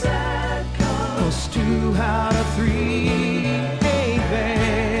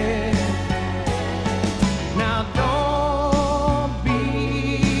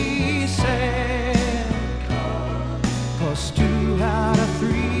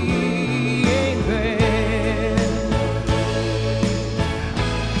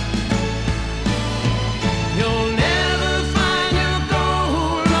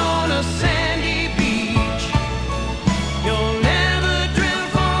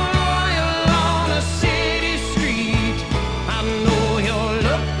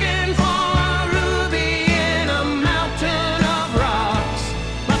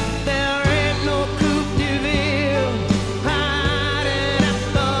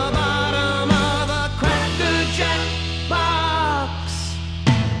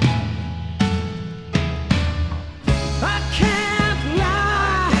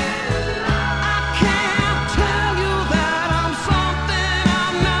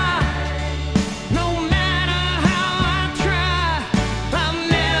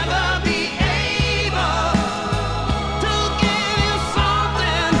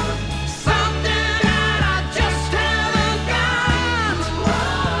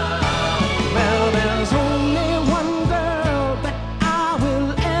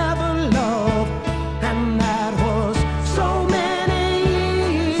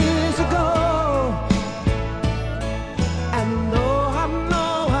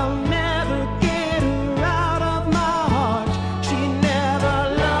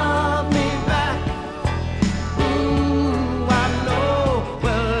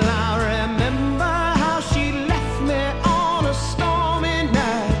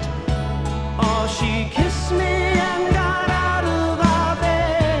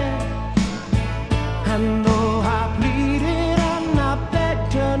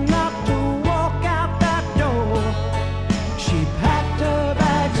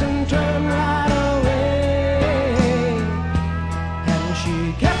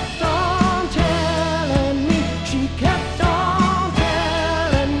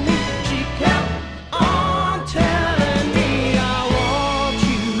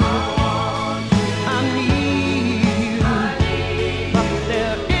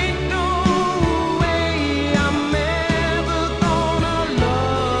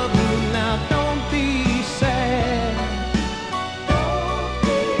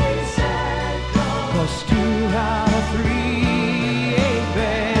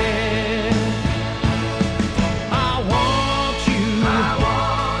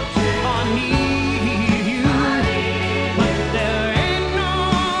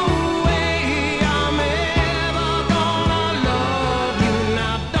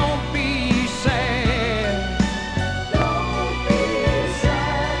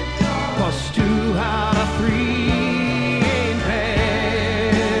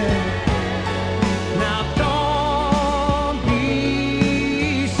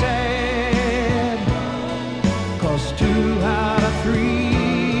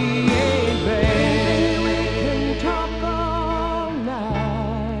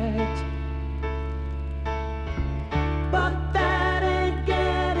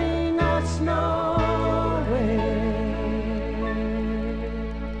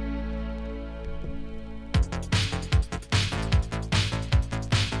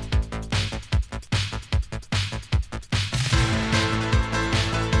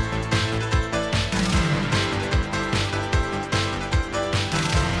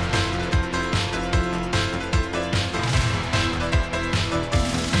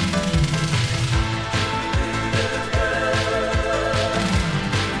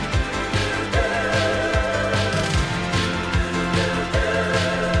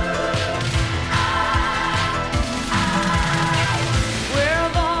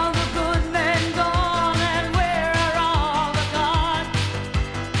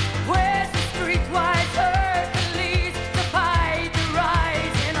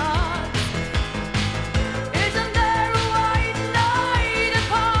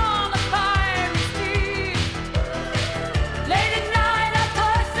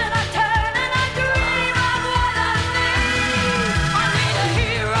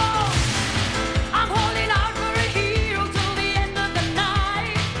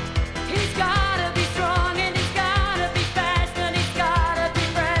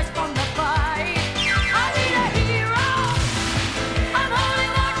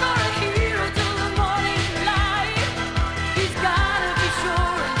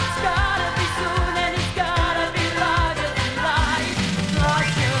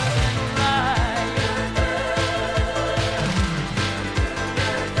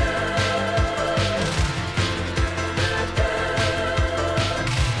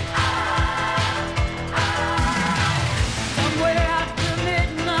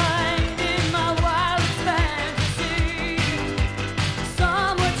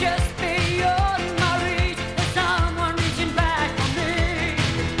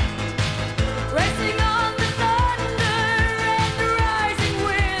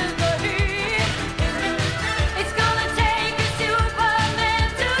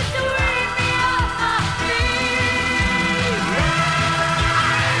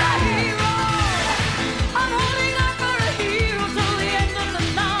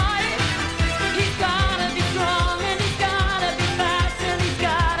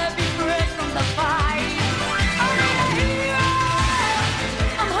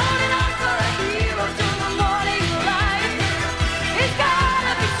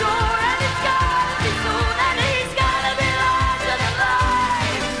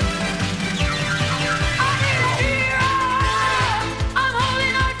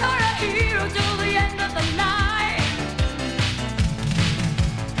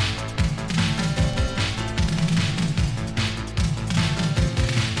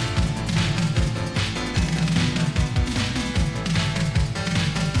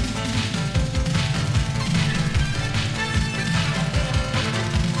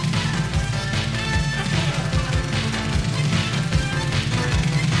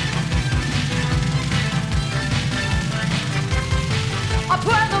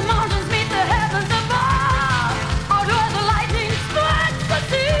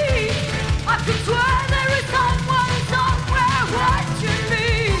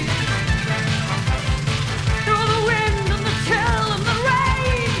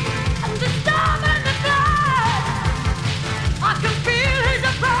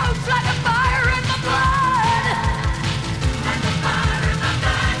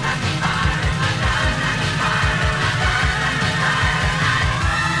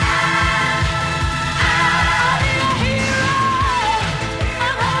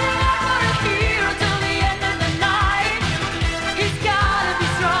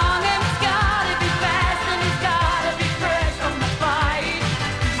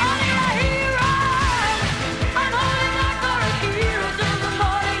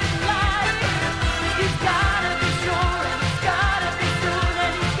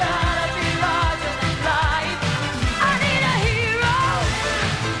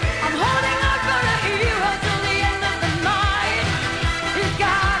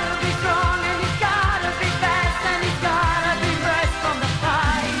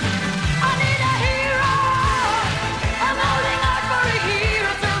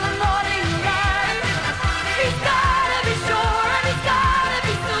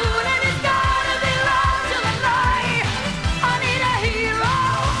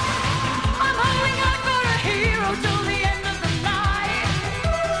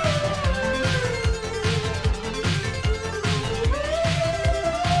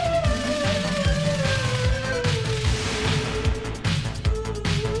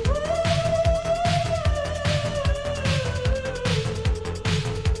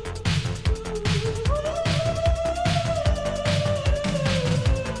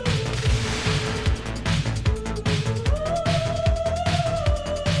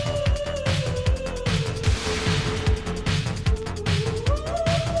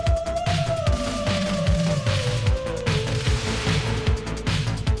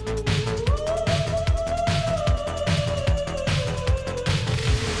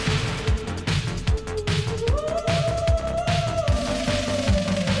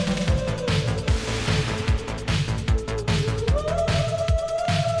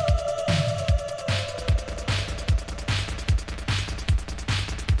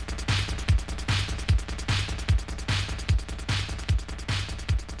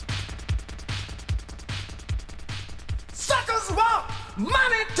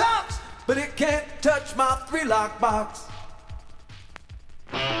touch my 3-lock box.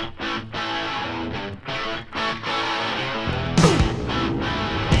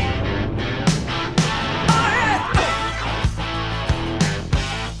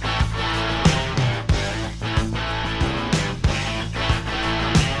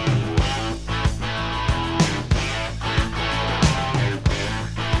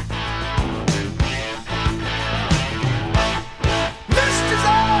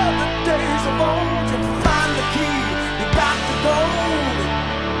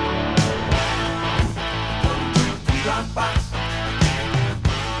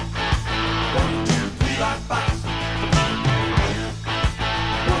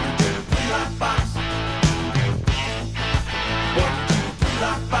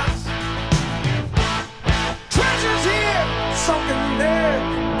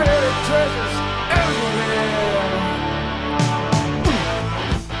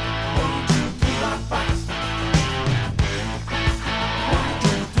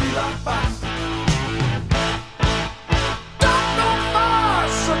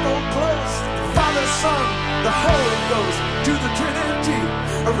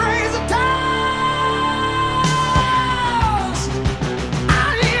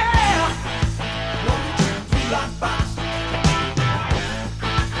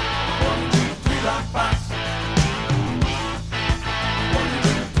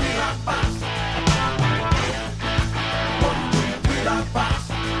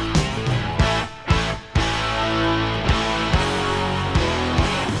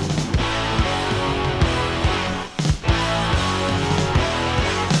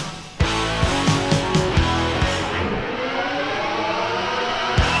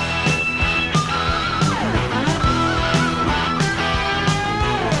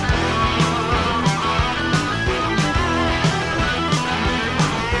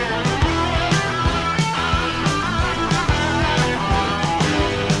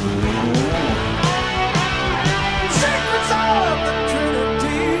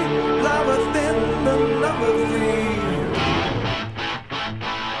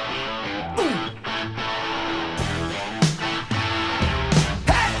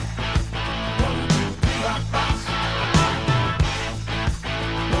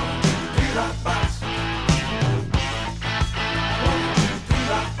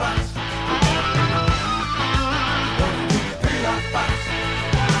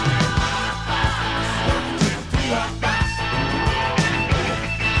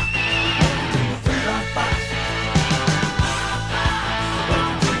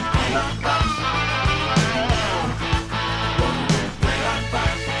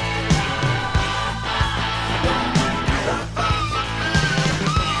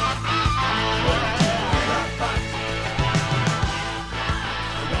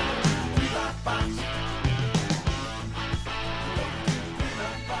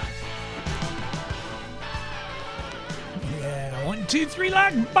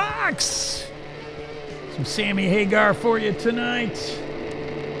 Three-lock box. Some Sammy Hagar for you tonight.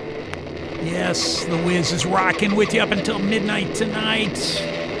 Yes, the Wiz is rocking with you up until midnight tonight.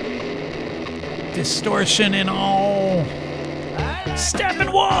 Distortion and all.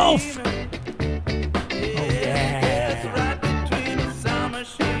 Steppenwolf. Oh yeah.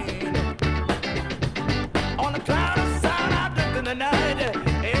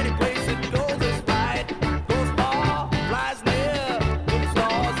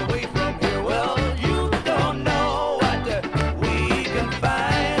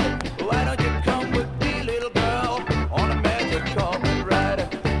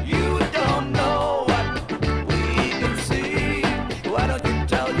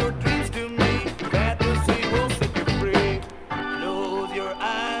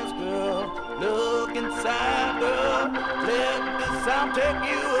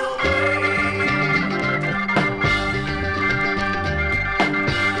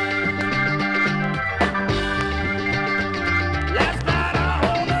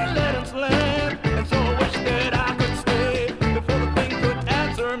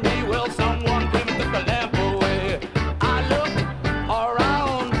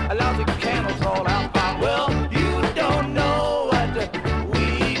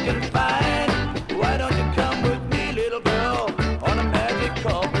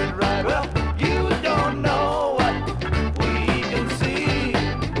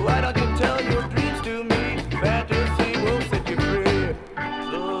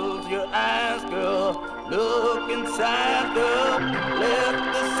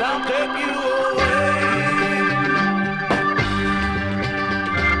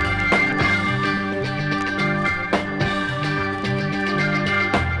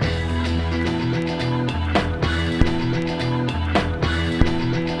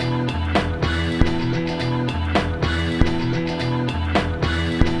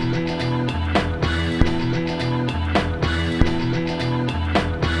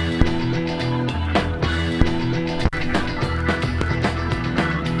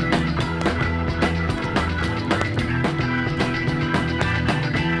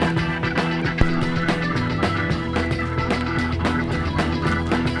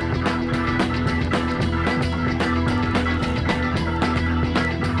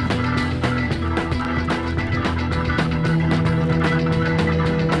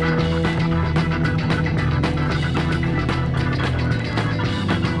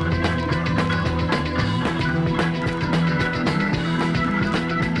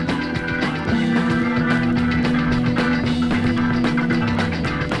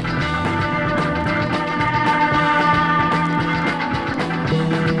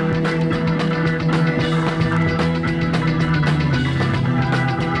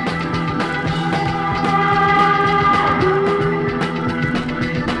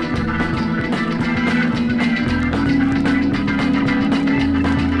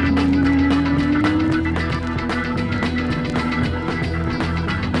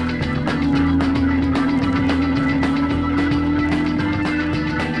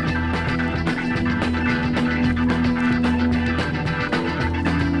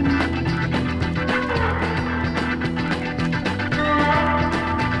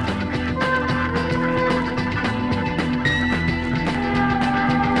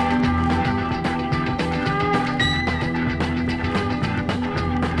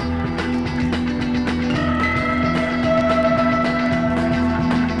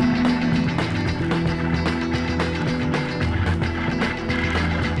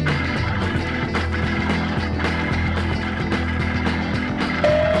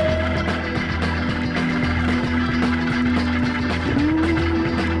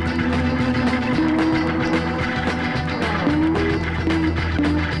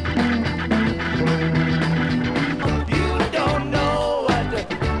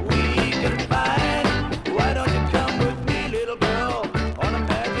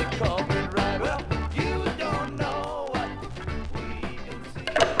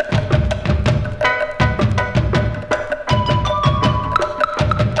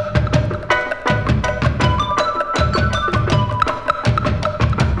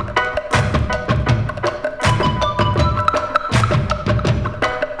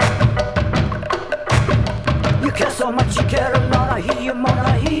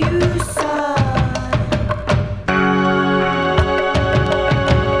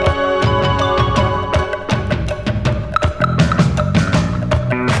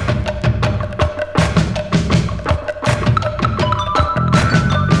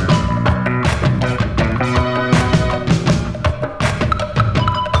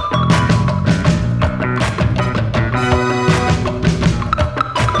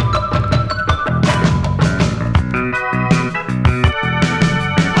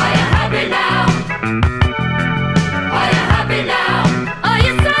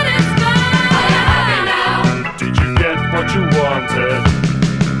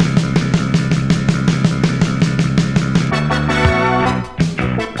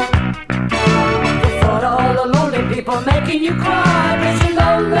 making you cry, but you're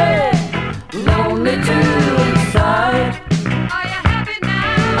lonely, lonely too inside. Are you happy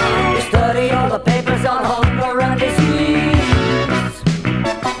now? You study all the papers on hunger and disease.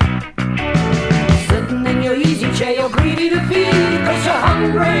 Sitting in your easy chair, you're greedy to feed, cause you're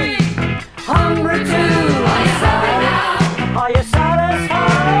hungry, hungry too inside. Are you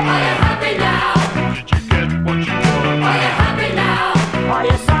satisfied? Are you happy now? Did you get what you wanted? Are you happy now? Are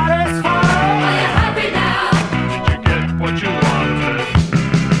you satisfied? Are you happy now? Did you get what you wanted?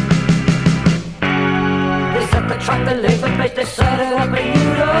 They set the trap, they lay the bait, they set it up and you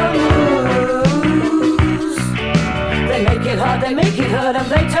don't lose. They make it hard, they make it hurt, and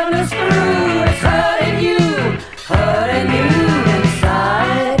they turn us through. It's hurting you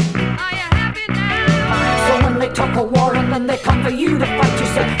inside. Are you happy now? So when they talk of war and then they come for you to fight, you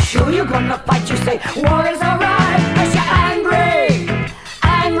say, sure you're gonna fight, you say, war is alright, cause you're angry,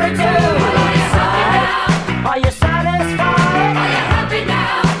 angry too inside. Are you satisfied? Are you happy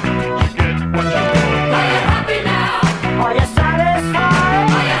now? Did you get what you wanted? Are you happy now? Are you satisfied?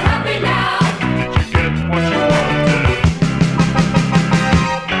 Are you happy now? Did you get what you wanted?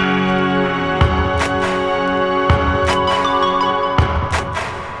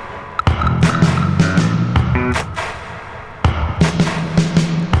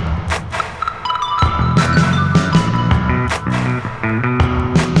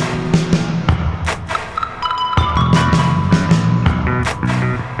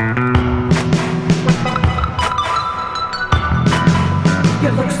 You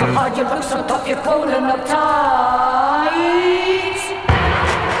look so hard, you look so tough, you're holding up tight.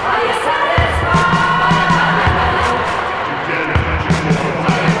 Are you satisfied?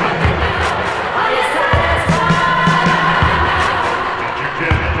 Are you satisfied?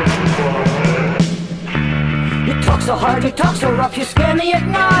 You talk so hard, you talk so rough, you scare me at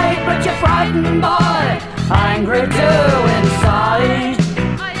night, but you're frightened, boy, angry too inside.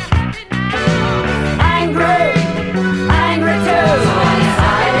 Are you happy now? Angry, angry too inside.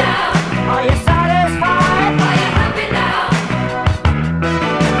 Are you satisfied? Are you happy now?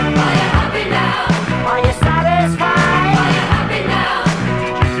 Are you happy now? Are you satisfied? Are you happy now?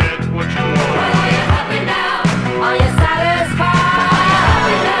 Did you get what you wanted? Are you happy now? Are you satisfied? Are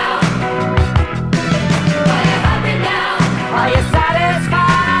you happy now? Are you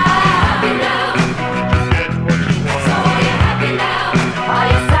satisfied? Happy now? Did you get what you wanted? So are you happy now?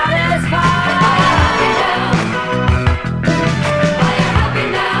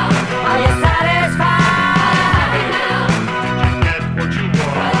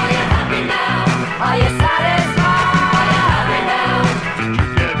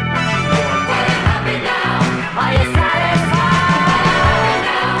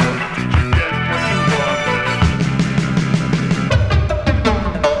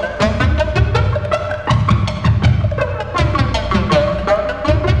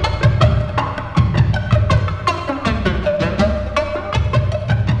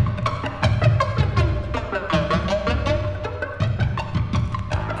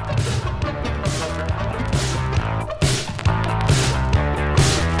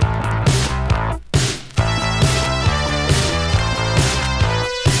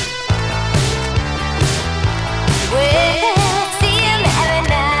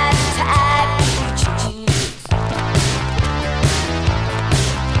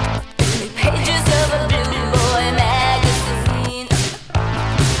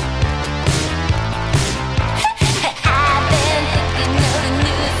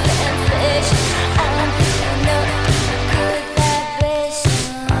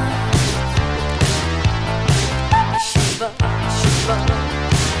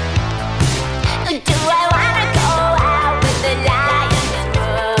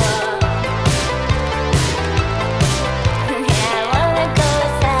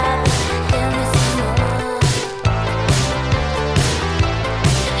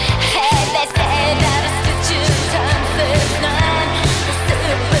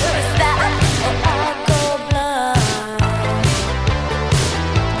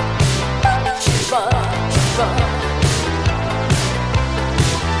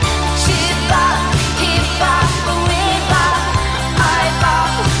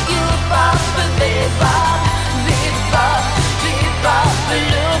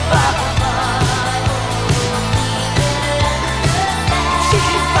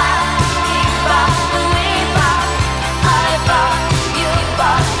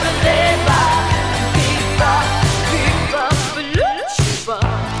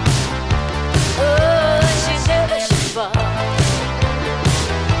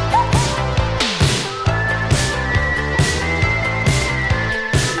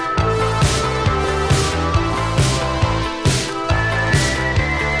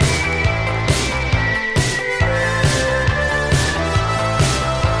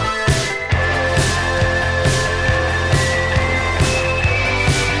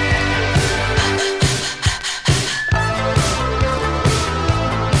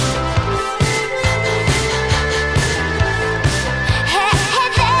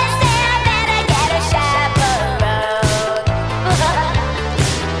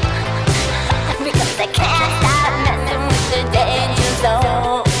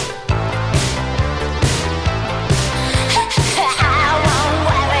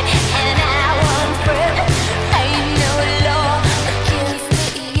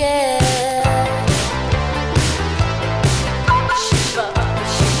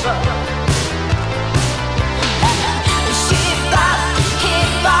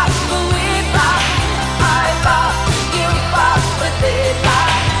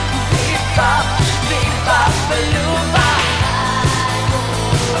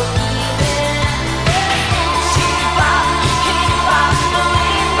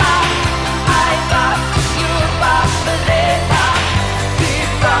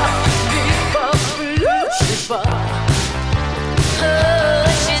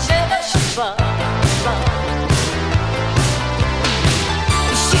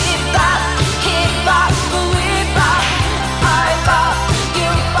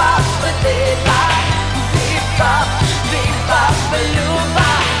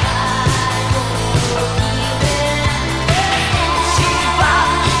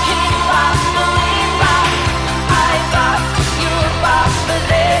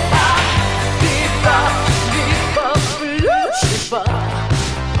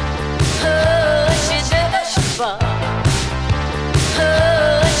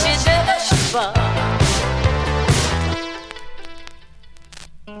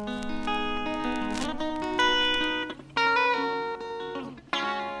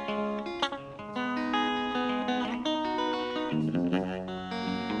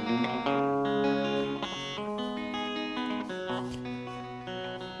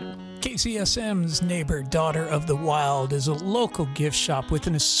 KZSM's neighbor, Daughter of the Wild, is a local gift shop with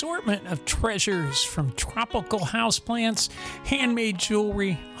an assortment of treasures from tropical houseplants, handmade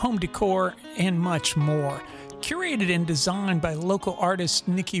jewelry, home decor, and much more. Curated and designed by local artist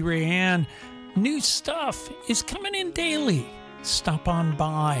Nikki Rayanne, new stuff is coming in daily. Stop on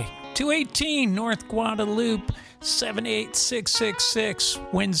by. 218 North Guadalupe, 78666,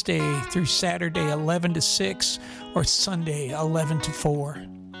 Wednesday through Saturday 11 to 6 or Sunday 11 to 4.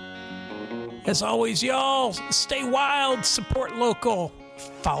 As always, y'all, stay wild, support local,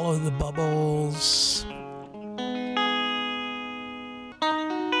 follow the bubbles.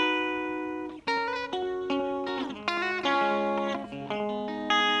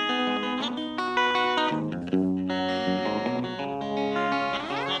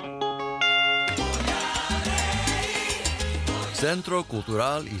 Centro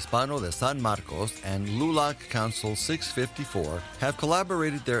Cultural Hispano de San Marcos and LULAC Council 654 have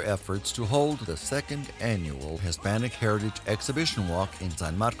collaborated their efforts to hold the second annual Hispanic Heritage Exhibition Walk in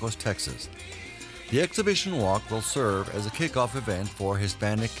San Marcos, Texas. The exhibition walk will serve as a kickoff event for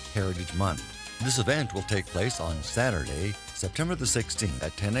Hispanic Heritage Month. This event will take place on Saturday, September the 16th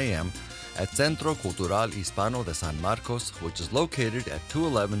at 10 a.m. at Centro Cultural Hispano de San Marcos, which is located at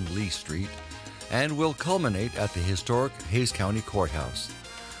 211 Lee Street, and will culminate at the historic Hays County Courthouse.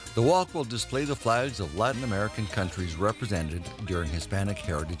 The walk will display the flags of Latin American countries represented during Hispanic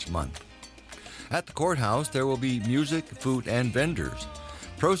Heritage Month. At the courthouse, there will be music, food, and vendors.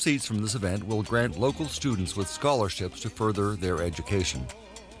 Proceeds from this event will grant local students with scholarships to further their education.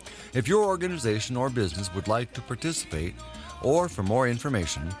 If your organization or business would like to participate, or for more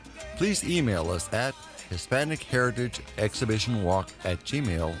information, please email us at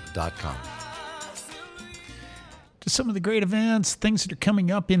HispanicHeritageExhibitionWalk@gmail.com. To some of the great events, things that are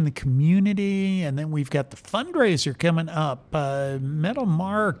coming up in the community, and then we've got the fundraiser coming up. Metal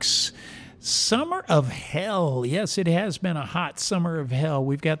Marks, Summer of Hell. Yes, it has been a hot summer of hell.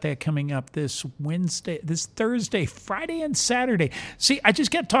 We've got that coming up this Thursday, Friday, and Saturday. See, I just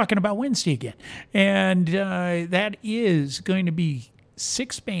kept talking about Wednesday again. And that is going to be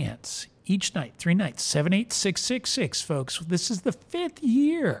 6 bands each night, 3 nights, 78666, folks. This is the 5th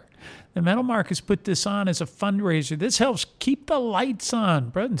year the Metal Mark has put this on as a fundraiser. This helps keep the lights on,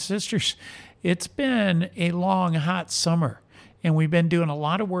 brothers and sisters. It's been a long, hot summer, and we've been doing a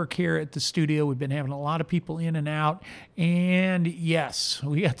lot of work here at the studio. We've been having a lot of people in and out, and yes,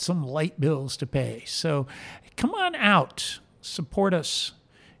 we got some light bills to pay. So come on out, support us,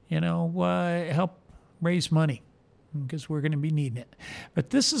 help raise money, because we're going to be needing it.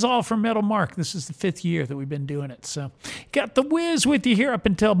 But this is all from Metal Mark. This is the 5th year that we've been doing it. So got the Wiz with you here up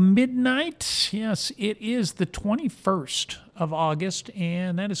until midnight. Yes, it is the 21st of August,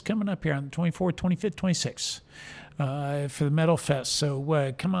 and that is coming up here on the 24th, 25th, 26th for the Metal Fest.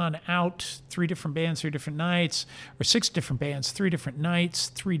 So come on out. 3 different bands, 3 different nights, or 6 different bands, 3 different nights,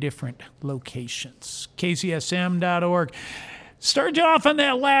 3 different locations. KZSM.org. Start you off on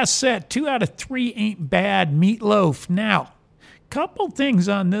that last set. 2 out of 3 ain't bad. Meatloaf. Now, couple things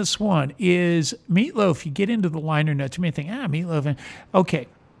on this one is Meatloaf. You get into the liner notes, you may think, Meatloaf. Okay,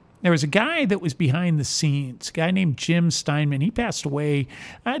 there was a guy that was behind the scenes, a guy named Jim Steinman. He passed away.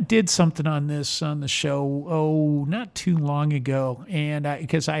 I did something on this on the show, not too long ago, and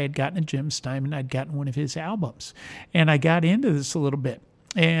because I had gotten a Jim Steinman, I'd gotten one of his albums, and I got into this a little bit.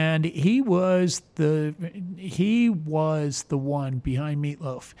 And he was the one behind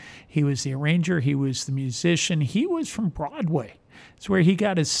Meatloaf. He was the arranger. He was the musician. He was from Broadway. It's where he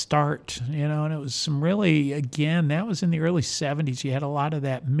got his start, and it was some really, again, that was in the early 70s. You had a lot of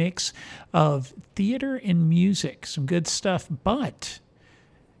that mix of theater and music, some good stuff. But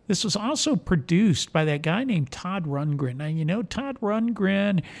this was also produced by that guy named Todd Rundgren. Now, Todd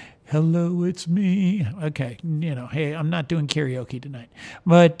Rundgren, hello, it's me. Okay, hey, I'm not doing karaoke tonight.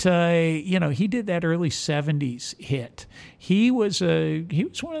 But, he did that early 70s hit. He was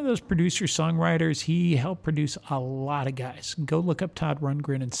one of those producer-songwriters. He helped produce a lot of guys. Go look up Todd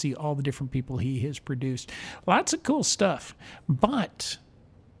Rundgren and see all the different people he has produced. Lots of cool stuff. But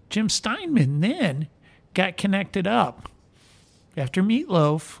Jim Steinman then got connected up after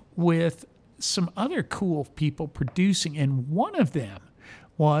Meatloaf with some other cool people producing, and one of them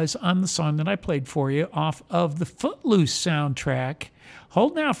was on the song that I played for you off of the Footloose soundtrack,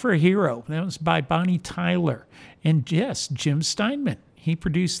 Holding Out for a Hero. That was by Bonnie Tyler. And yes, Jim Steinman. He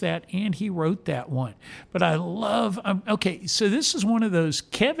produced that and he wrote that one. But I love, okay, so this is one of those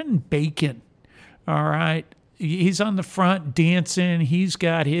Kevin Bacon, all right? He's on the front dancing. He's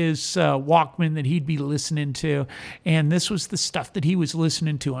got his Walkman that he'd be listening to. And this was the stuff that he was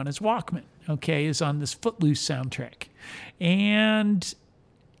listening to on his Walkman, okay, is on this Footloose soundtrack. And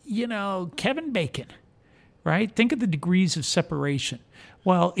Kevin Bacon, right? Think of the degrees of separation.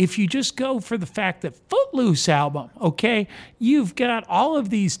 Well, if you just go for the fact that Footloose album, okay, you've got all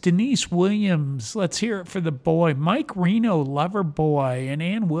of these Denise Williams, Let's Hear It for the Boy, Mike Reno, Lover Boy, and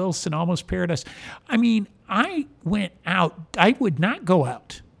Ann Wilson, Almost Paradise. I mean, I went out. I would not go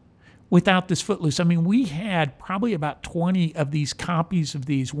out without this Footloose. I mean, we had probably about 20 of these copies of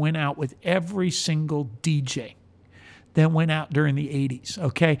these went out with every single DJ that went out during the 80s,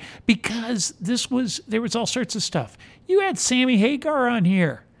 okay? Because there was all sorts of stuff. You had Sammy Hagar on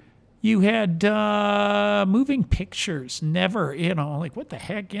here. You had Moving Pictures, Never, like what the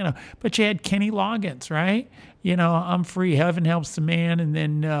heck, But you had Kenny Loggins, right? I'm Free, Heaven Helps the Man, and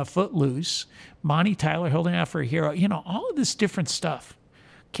then Footloose, Monty Tyler, Holding Out for a Hero, all of this different stuff.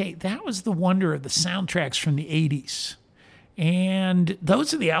 Okay, that was the wonder of the soundtracks from the 80s. And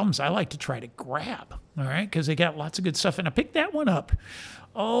those are the albums I like to try to grab, all right, because they got lots of good stuff. And I picked that one up.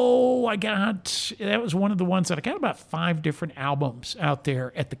 Oh, that was one of the ones that I got about 5 different albums out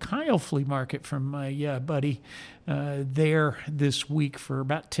there at the Kyle Flea Market from my buddy there this week for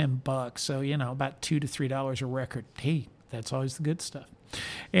about $10. So, about $2 to $3 a record. Hey, that's always the good stuff.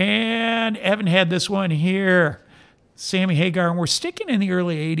 And Evan had this one here. Sammy Hagar, and we're sticking in the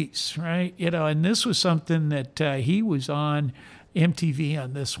early 80s, right? And this was something that he was on MTV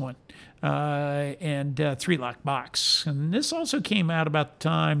on this one, and Three Lock Box. And this also came out about the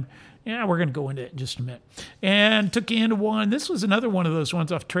time, we're going to go into it in just a minute. And took you into one. This was another one of those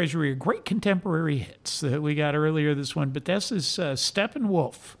ones off Treasury, great contemporary hits that we got earlier this one. But this is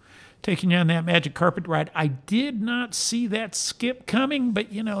Steppenwolf taking you on that magic carpet ride. I did not see that skip coming, but,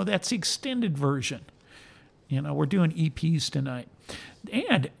 that's the extended version. We're doing EPs tonight.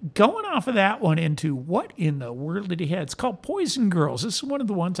 And going off of that one into what in the world did he have? It's called Poison Girls. This is one of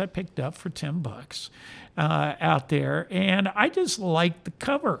the ones I picked up for $10 out there. And I just like the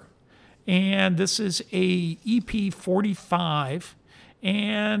cover. And this is a EP 45.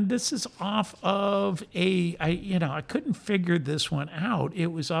 And this is off of I couldn't figure this one out. It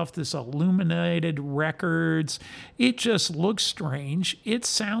was off this Illuminated Records. It just looks strange. It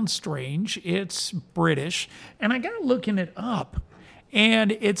sounds strange. It's British. And I got looking it up.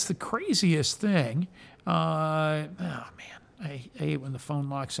 And it's the craziest thing. Oh, man. I hate when the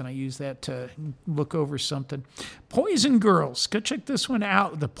phone locks and I use that to look over something. Poison Girls. Go check this one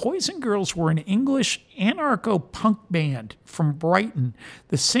out. The Poison Girls were an English anarcho-punk band from Brighton.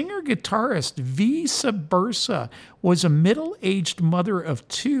 The singer-guitarist V. Subbursa was a middle-aged mother of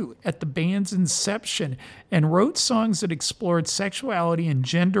 2 at the band's inception and wrote songs that explored sexuality and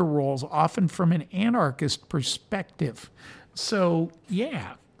gender roles, often from an anarchist perspective. So,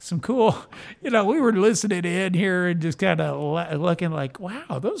 yeah. Some cool, we were listening in here and just kind of looking like,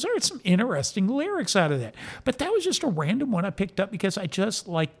 wow, those are some interesting lyrics out of that. But that was just a random one I picked up because I just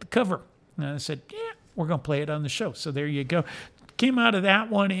liked the cover. And I said, we're going to play it on the show. So there you go. Came out of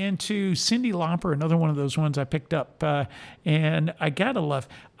that one into Cyndi Lauper, another one of those ones I picked up. And I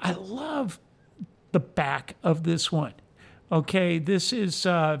love the back of this one. Okay, this is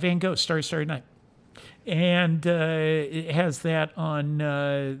Van Gogh, Starry, Starry Night. And it has that on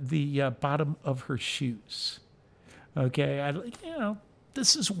the bottom of her shoes. Okay,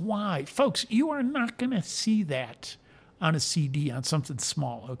 this is why. Folks, you are not going to see that on a CD, on something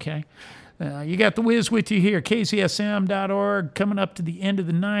small, okay? You got the whiz with you here, kcsm.org, coming up to the end of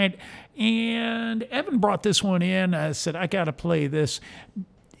the night. And Evan brought this one in. I said, I got to play this.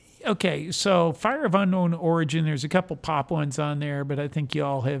 Okay, so Fire of Unknown Origin, there's a couple pop ones on there, but I think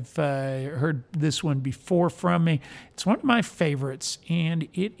y'all have heard this one before from me. It's one of my favorites, and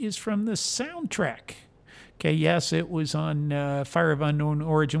it is from the soundtrack. Okay, yes, it was on Fire of Unknown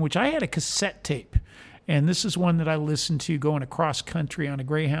Origin, which I had a cassette tape. And this is one that I listened to going across country on a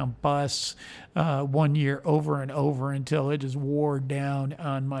Greyhound bus one year over and over until it just wore down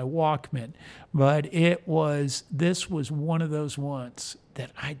on my Walkman. But this was one of those ones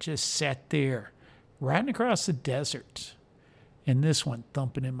that I just sat there riding across the desert and this one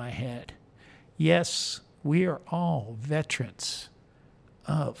thumping in my head. Yes, we are all veterans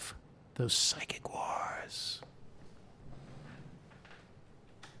of those psychic wars.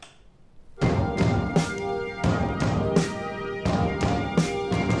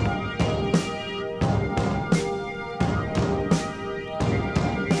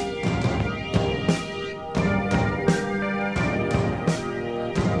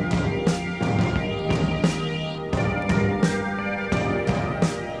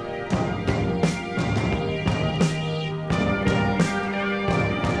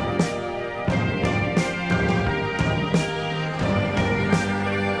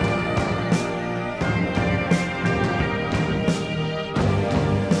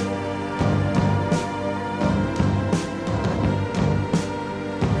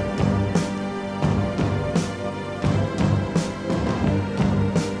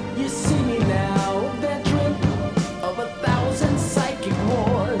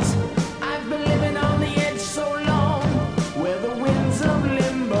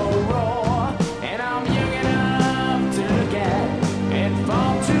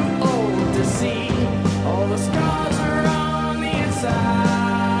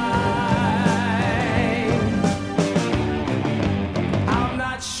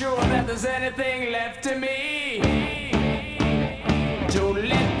 sure that there's anything left to me. Don't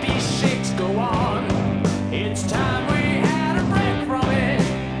let these shakes go on. It's time we had a break from it.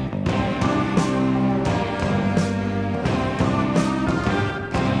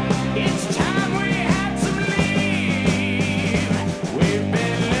 It's time we had some leave. We've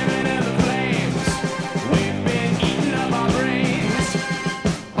been living in the flames. We've been eating up our brains.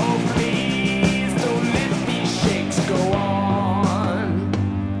 Oh, please don't let these shakes go on.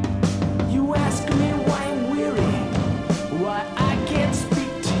 You ask me why I'm weary, why I can't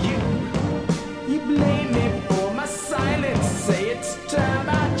speak to you. You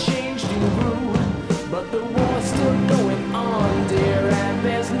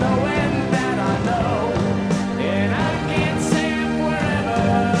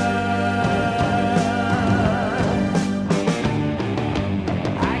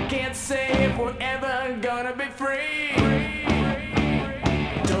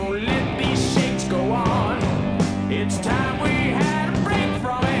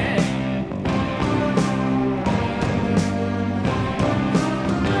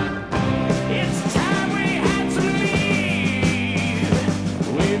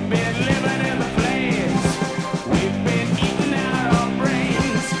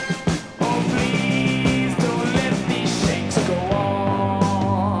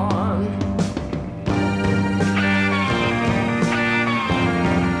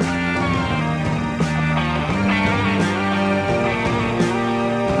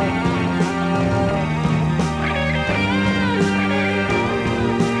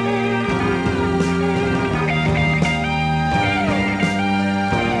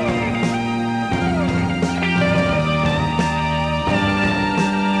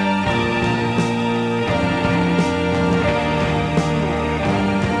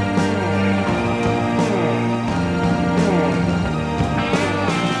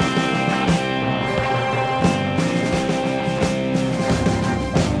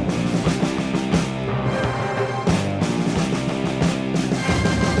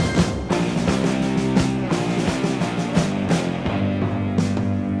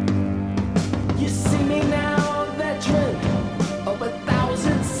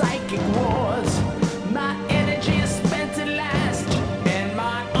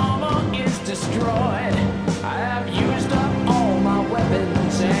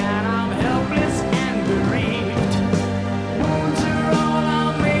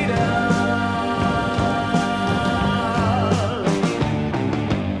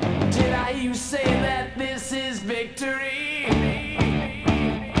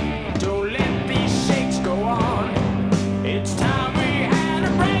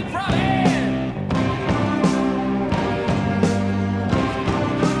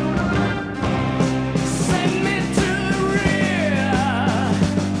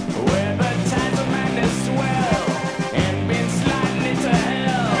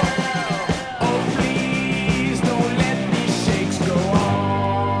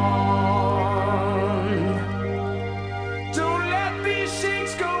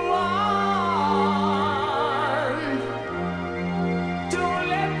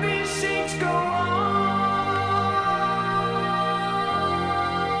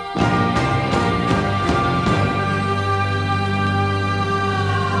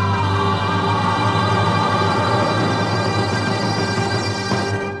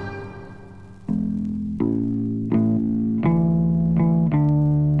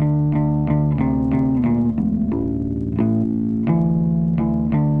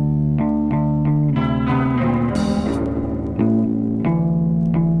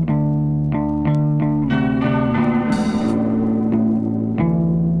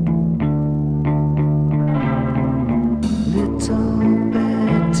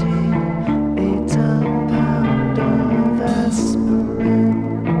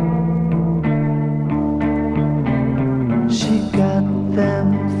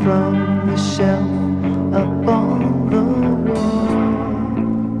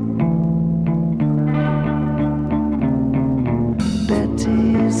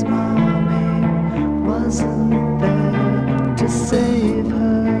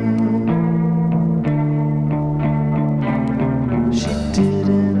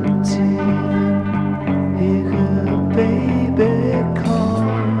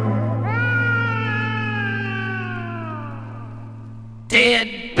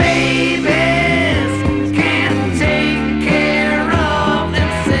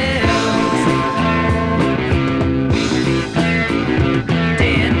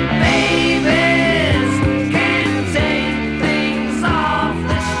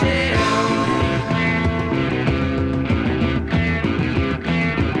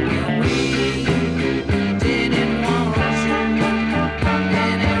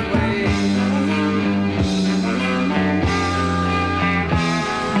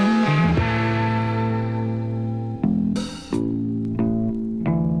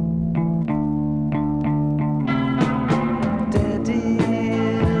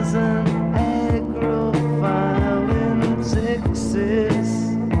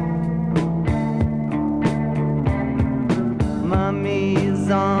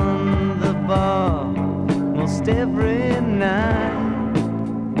on the bar most every night.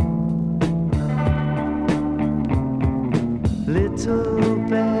 Little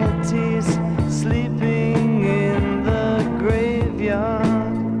Betty's sleeping in the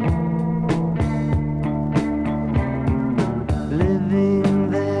graveyard, living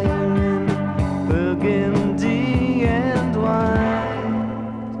there in burgundy and white.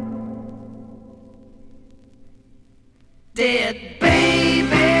 Dead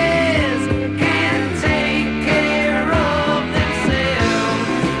babies can't take care of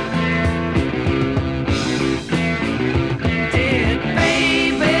themselves. Dead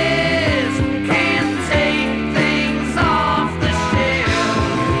babies can't take things off the shelf.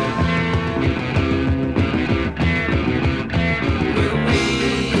 Well, we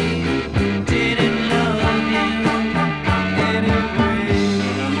didn't love you anyway.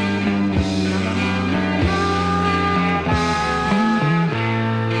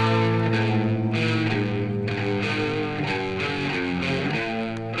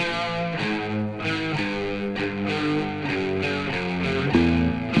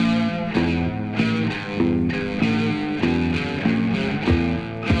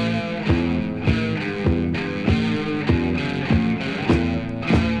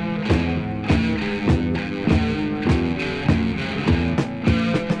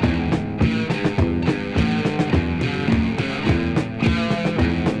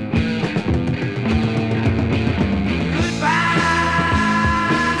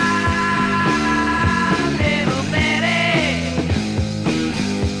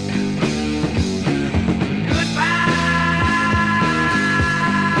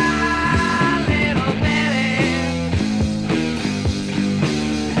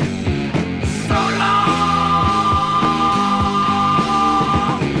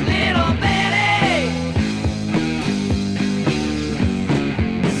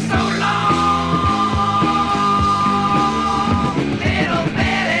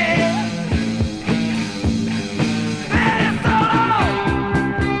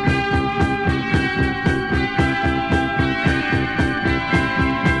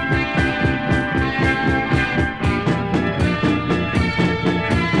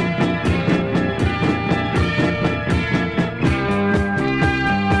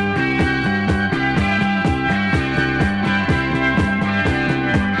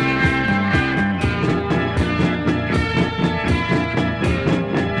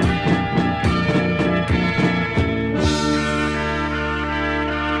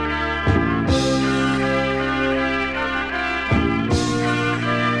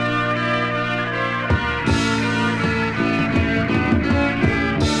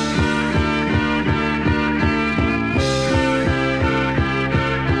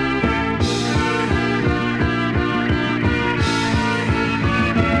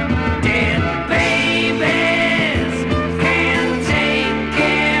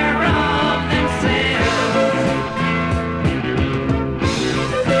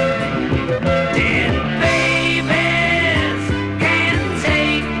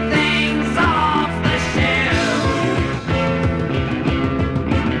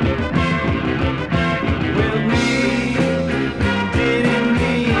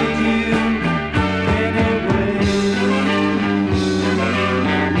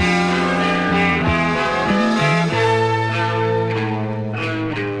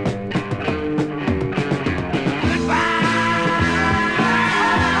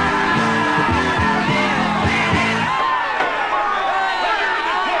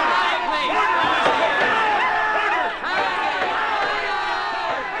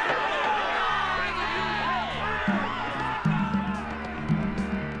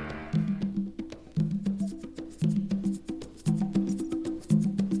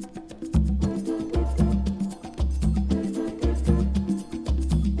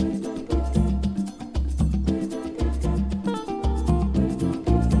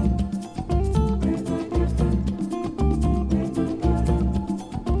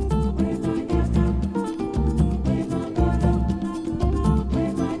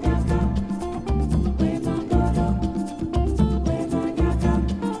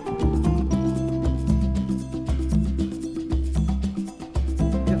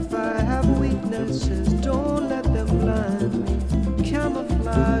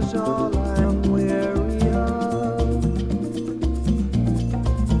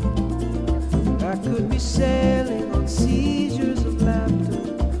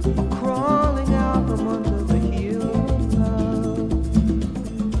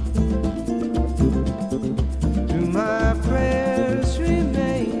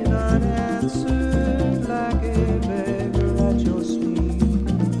 unanswered like a beggar at your feet.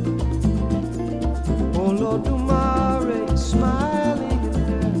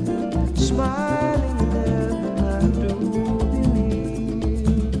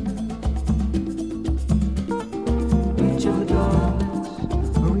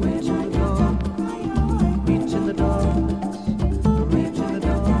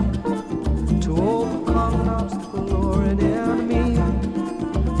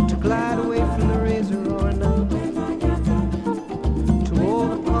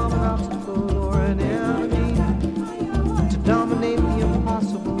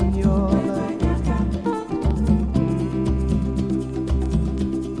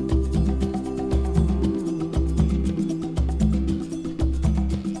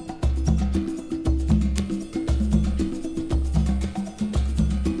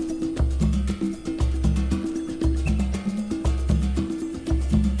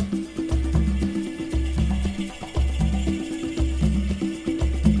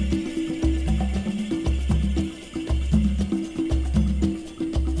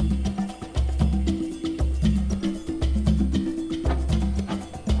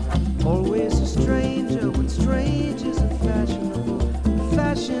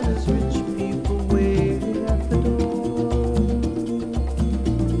 watching as rich people wait at the door.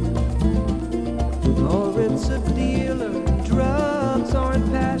 Or it's a dealer in drugs or in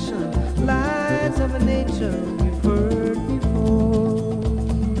passion, lies of a nature we've heard before.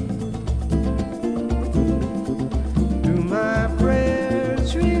 Do my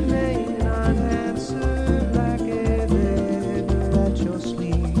prayers remain unanswered like a beggar at your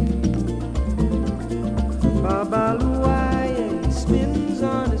sleeve? Baba Luaye spins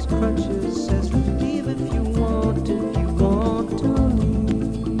on his crutches, says leave if you want to leave.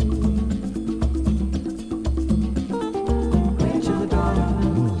 Reach in the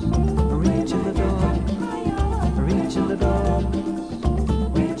darkness, reach in the darkness, reach in the darkness,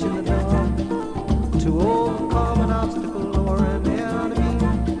 reach in the darkness, to overcome an obstacle or an enemy,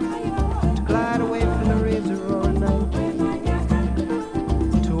 to glide away from the razor or a knife,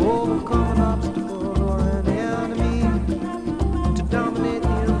 to overcome an obstacle or an enemy, to dominate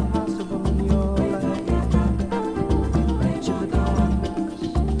the impossible in your life. Reach in the darkness,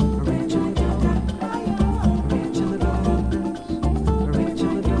 reach in the darkness, reach in the darkness, reach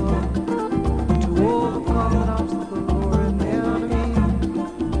in the darkness, to overcome an obstacle or an enemy,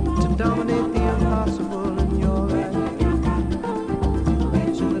 to dominate the impossible in your life.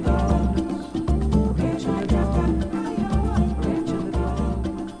 Reach in the darkness, reach in the darkness, reach in the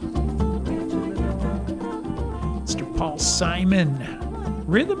darkness, reach in the darkness. Mr. Paul Simon,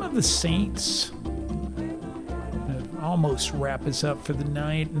 Rhythm of the Saints. Almost wrap us up for the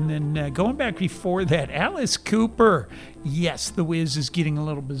night. And then going back before that, Alice Cooper. Yes, the Wiz is getting a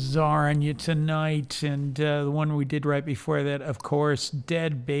little bizarre on you tonight. And the one we did right before that, of course,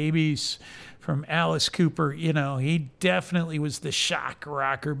 Dead Babies from Alice Cooper. You know, he definitely was the shock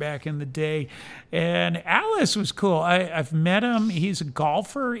rocker back in the day. And Alice was cool. I've met him. He's a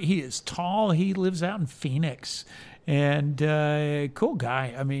golfer. He is tall. He lives out in Phoenix. And cool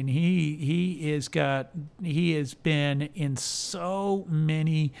guy. I mean, he has been in so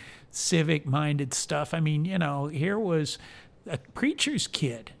many civic-minded stuff. I mean, you know, here was a preacher's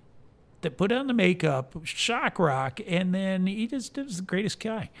kid that put on the makeup, shock rock, and then he just was the greatest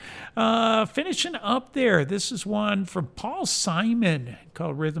guy. Finishing up there, this is one from Paul Simon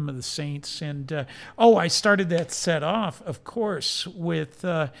called Rhythm of the Saints. And, I started that set off, of course, with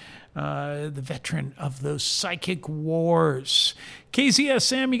the veteran of those psychic wars.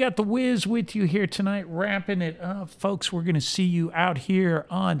 KZSM, you got the Wiz with you here tonight, wrapping it up. Folks, we're going to see you out here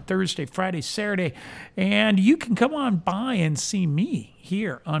on Thursday, Friday, Saturday, and you can come on by and see me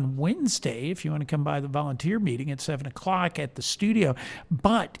here on Wednesday if you want to come by the volunteer meeting at 7 o'clock at the studio.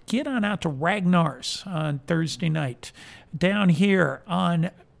 But get on out to Ragnar's on Thursday night, down here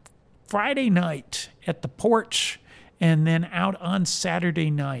on Friday night at the Porch, and then out on Saturday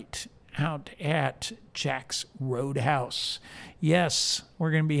night out at Jack's Roadhouse. Yes,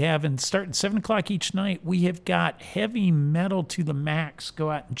 we're going to be having, starting 7 o'clock each night, we have got heavy metal to the max.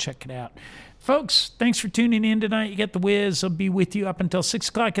 Go out and check it out. Folks, thanks for tuning in tonight. You got the Wiz. I'll be with you up until 6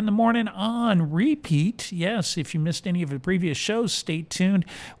 o'clock in the morning on repeat. Yes, if you missed any of the previous shows, stay tuned.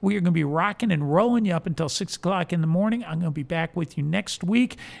 We are going to be rocking and rolling you up until 6 o'clock in the morning. I'm going to be back with you next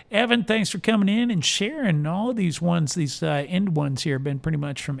week. Evan, thanks for coming in and sharing all of these ones. These end ones here have been pretty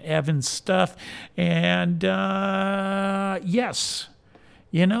much from Evan's stuff. And yes,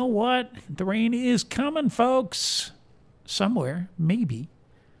 you know what? The rain is coming, folks. Somewhere, maybe,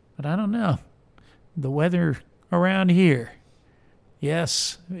 but I don't know. The weather around here,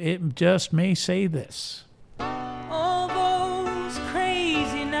 yes, it just may say this. All those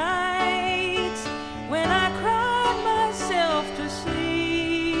crazy nights when I cried myself to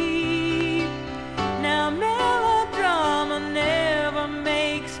sleep. Now melodrama never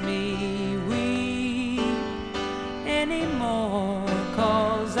makes me weep anymore,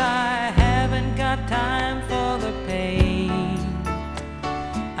 'cause I haven't got time for the pain.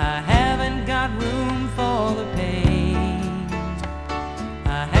 I haven't got room for the pain.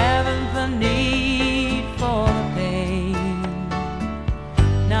 I haven't the need for the pain.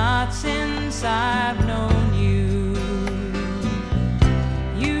 Not since I've known you.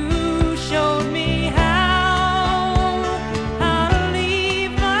 You showed me how to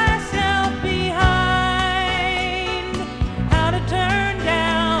leave myself behind, how to turn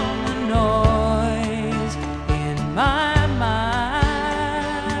down the noise in my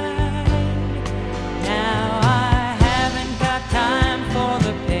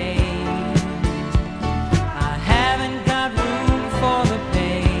I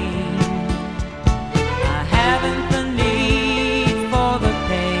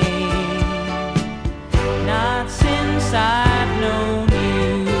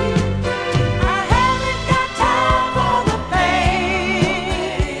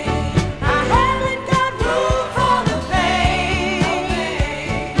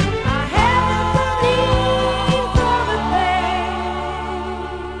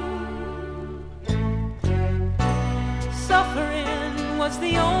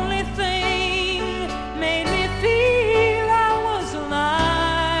only thing made me feel I was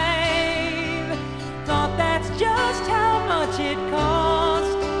alive. Thought that's just how much it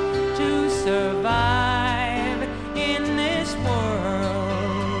cost to survive in this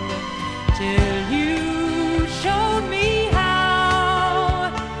world. Till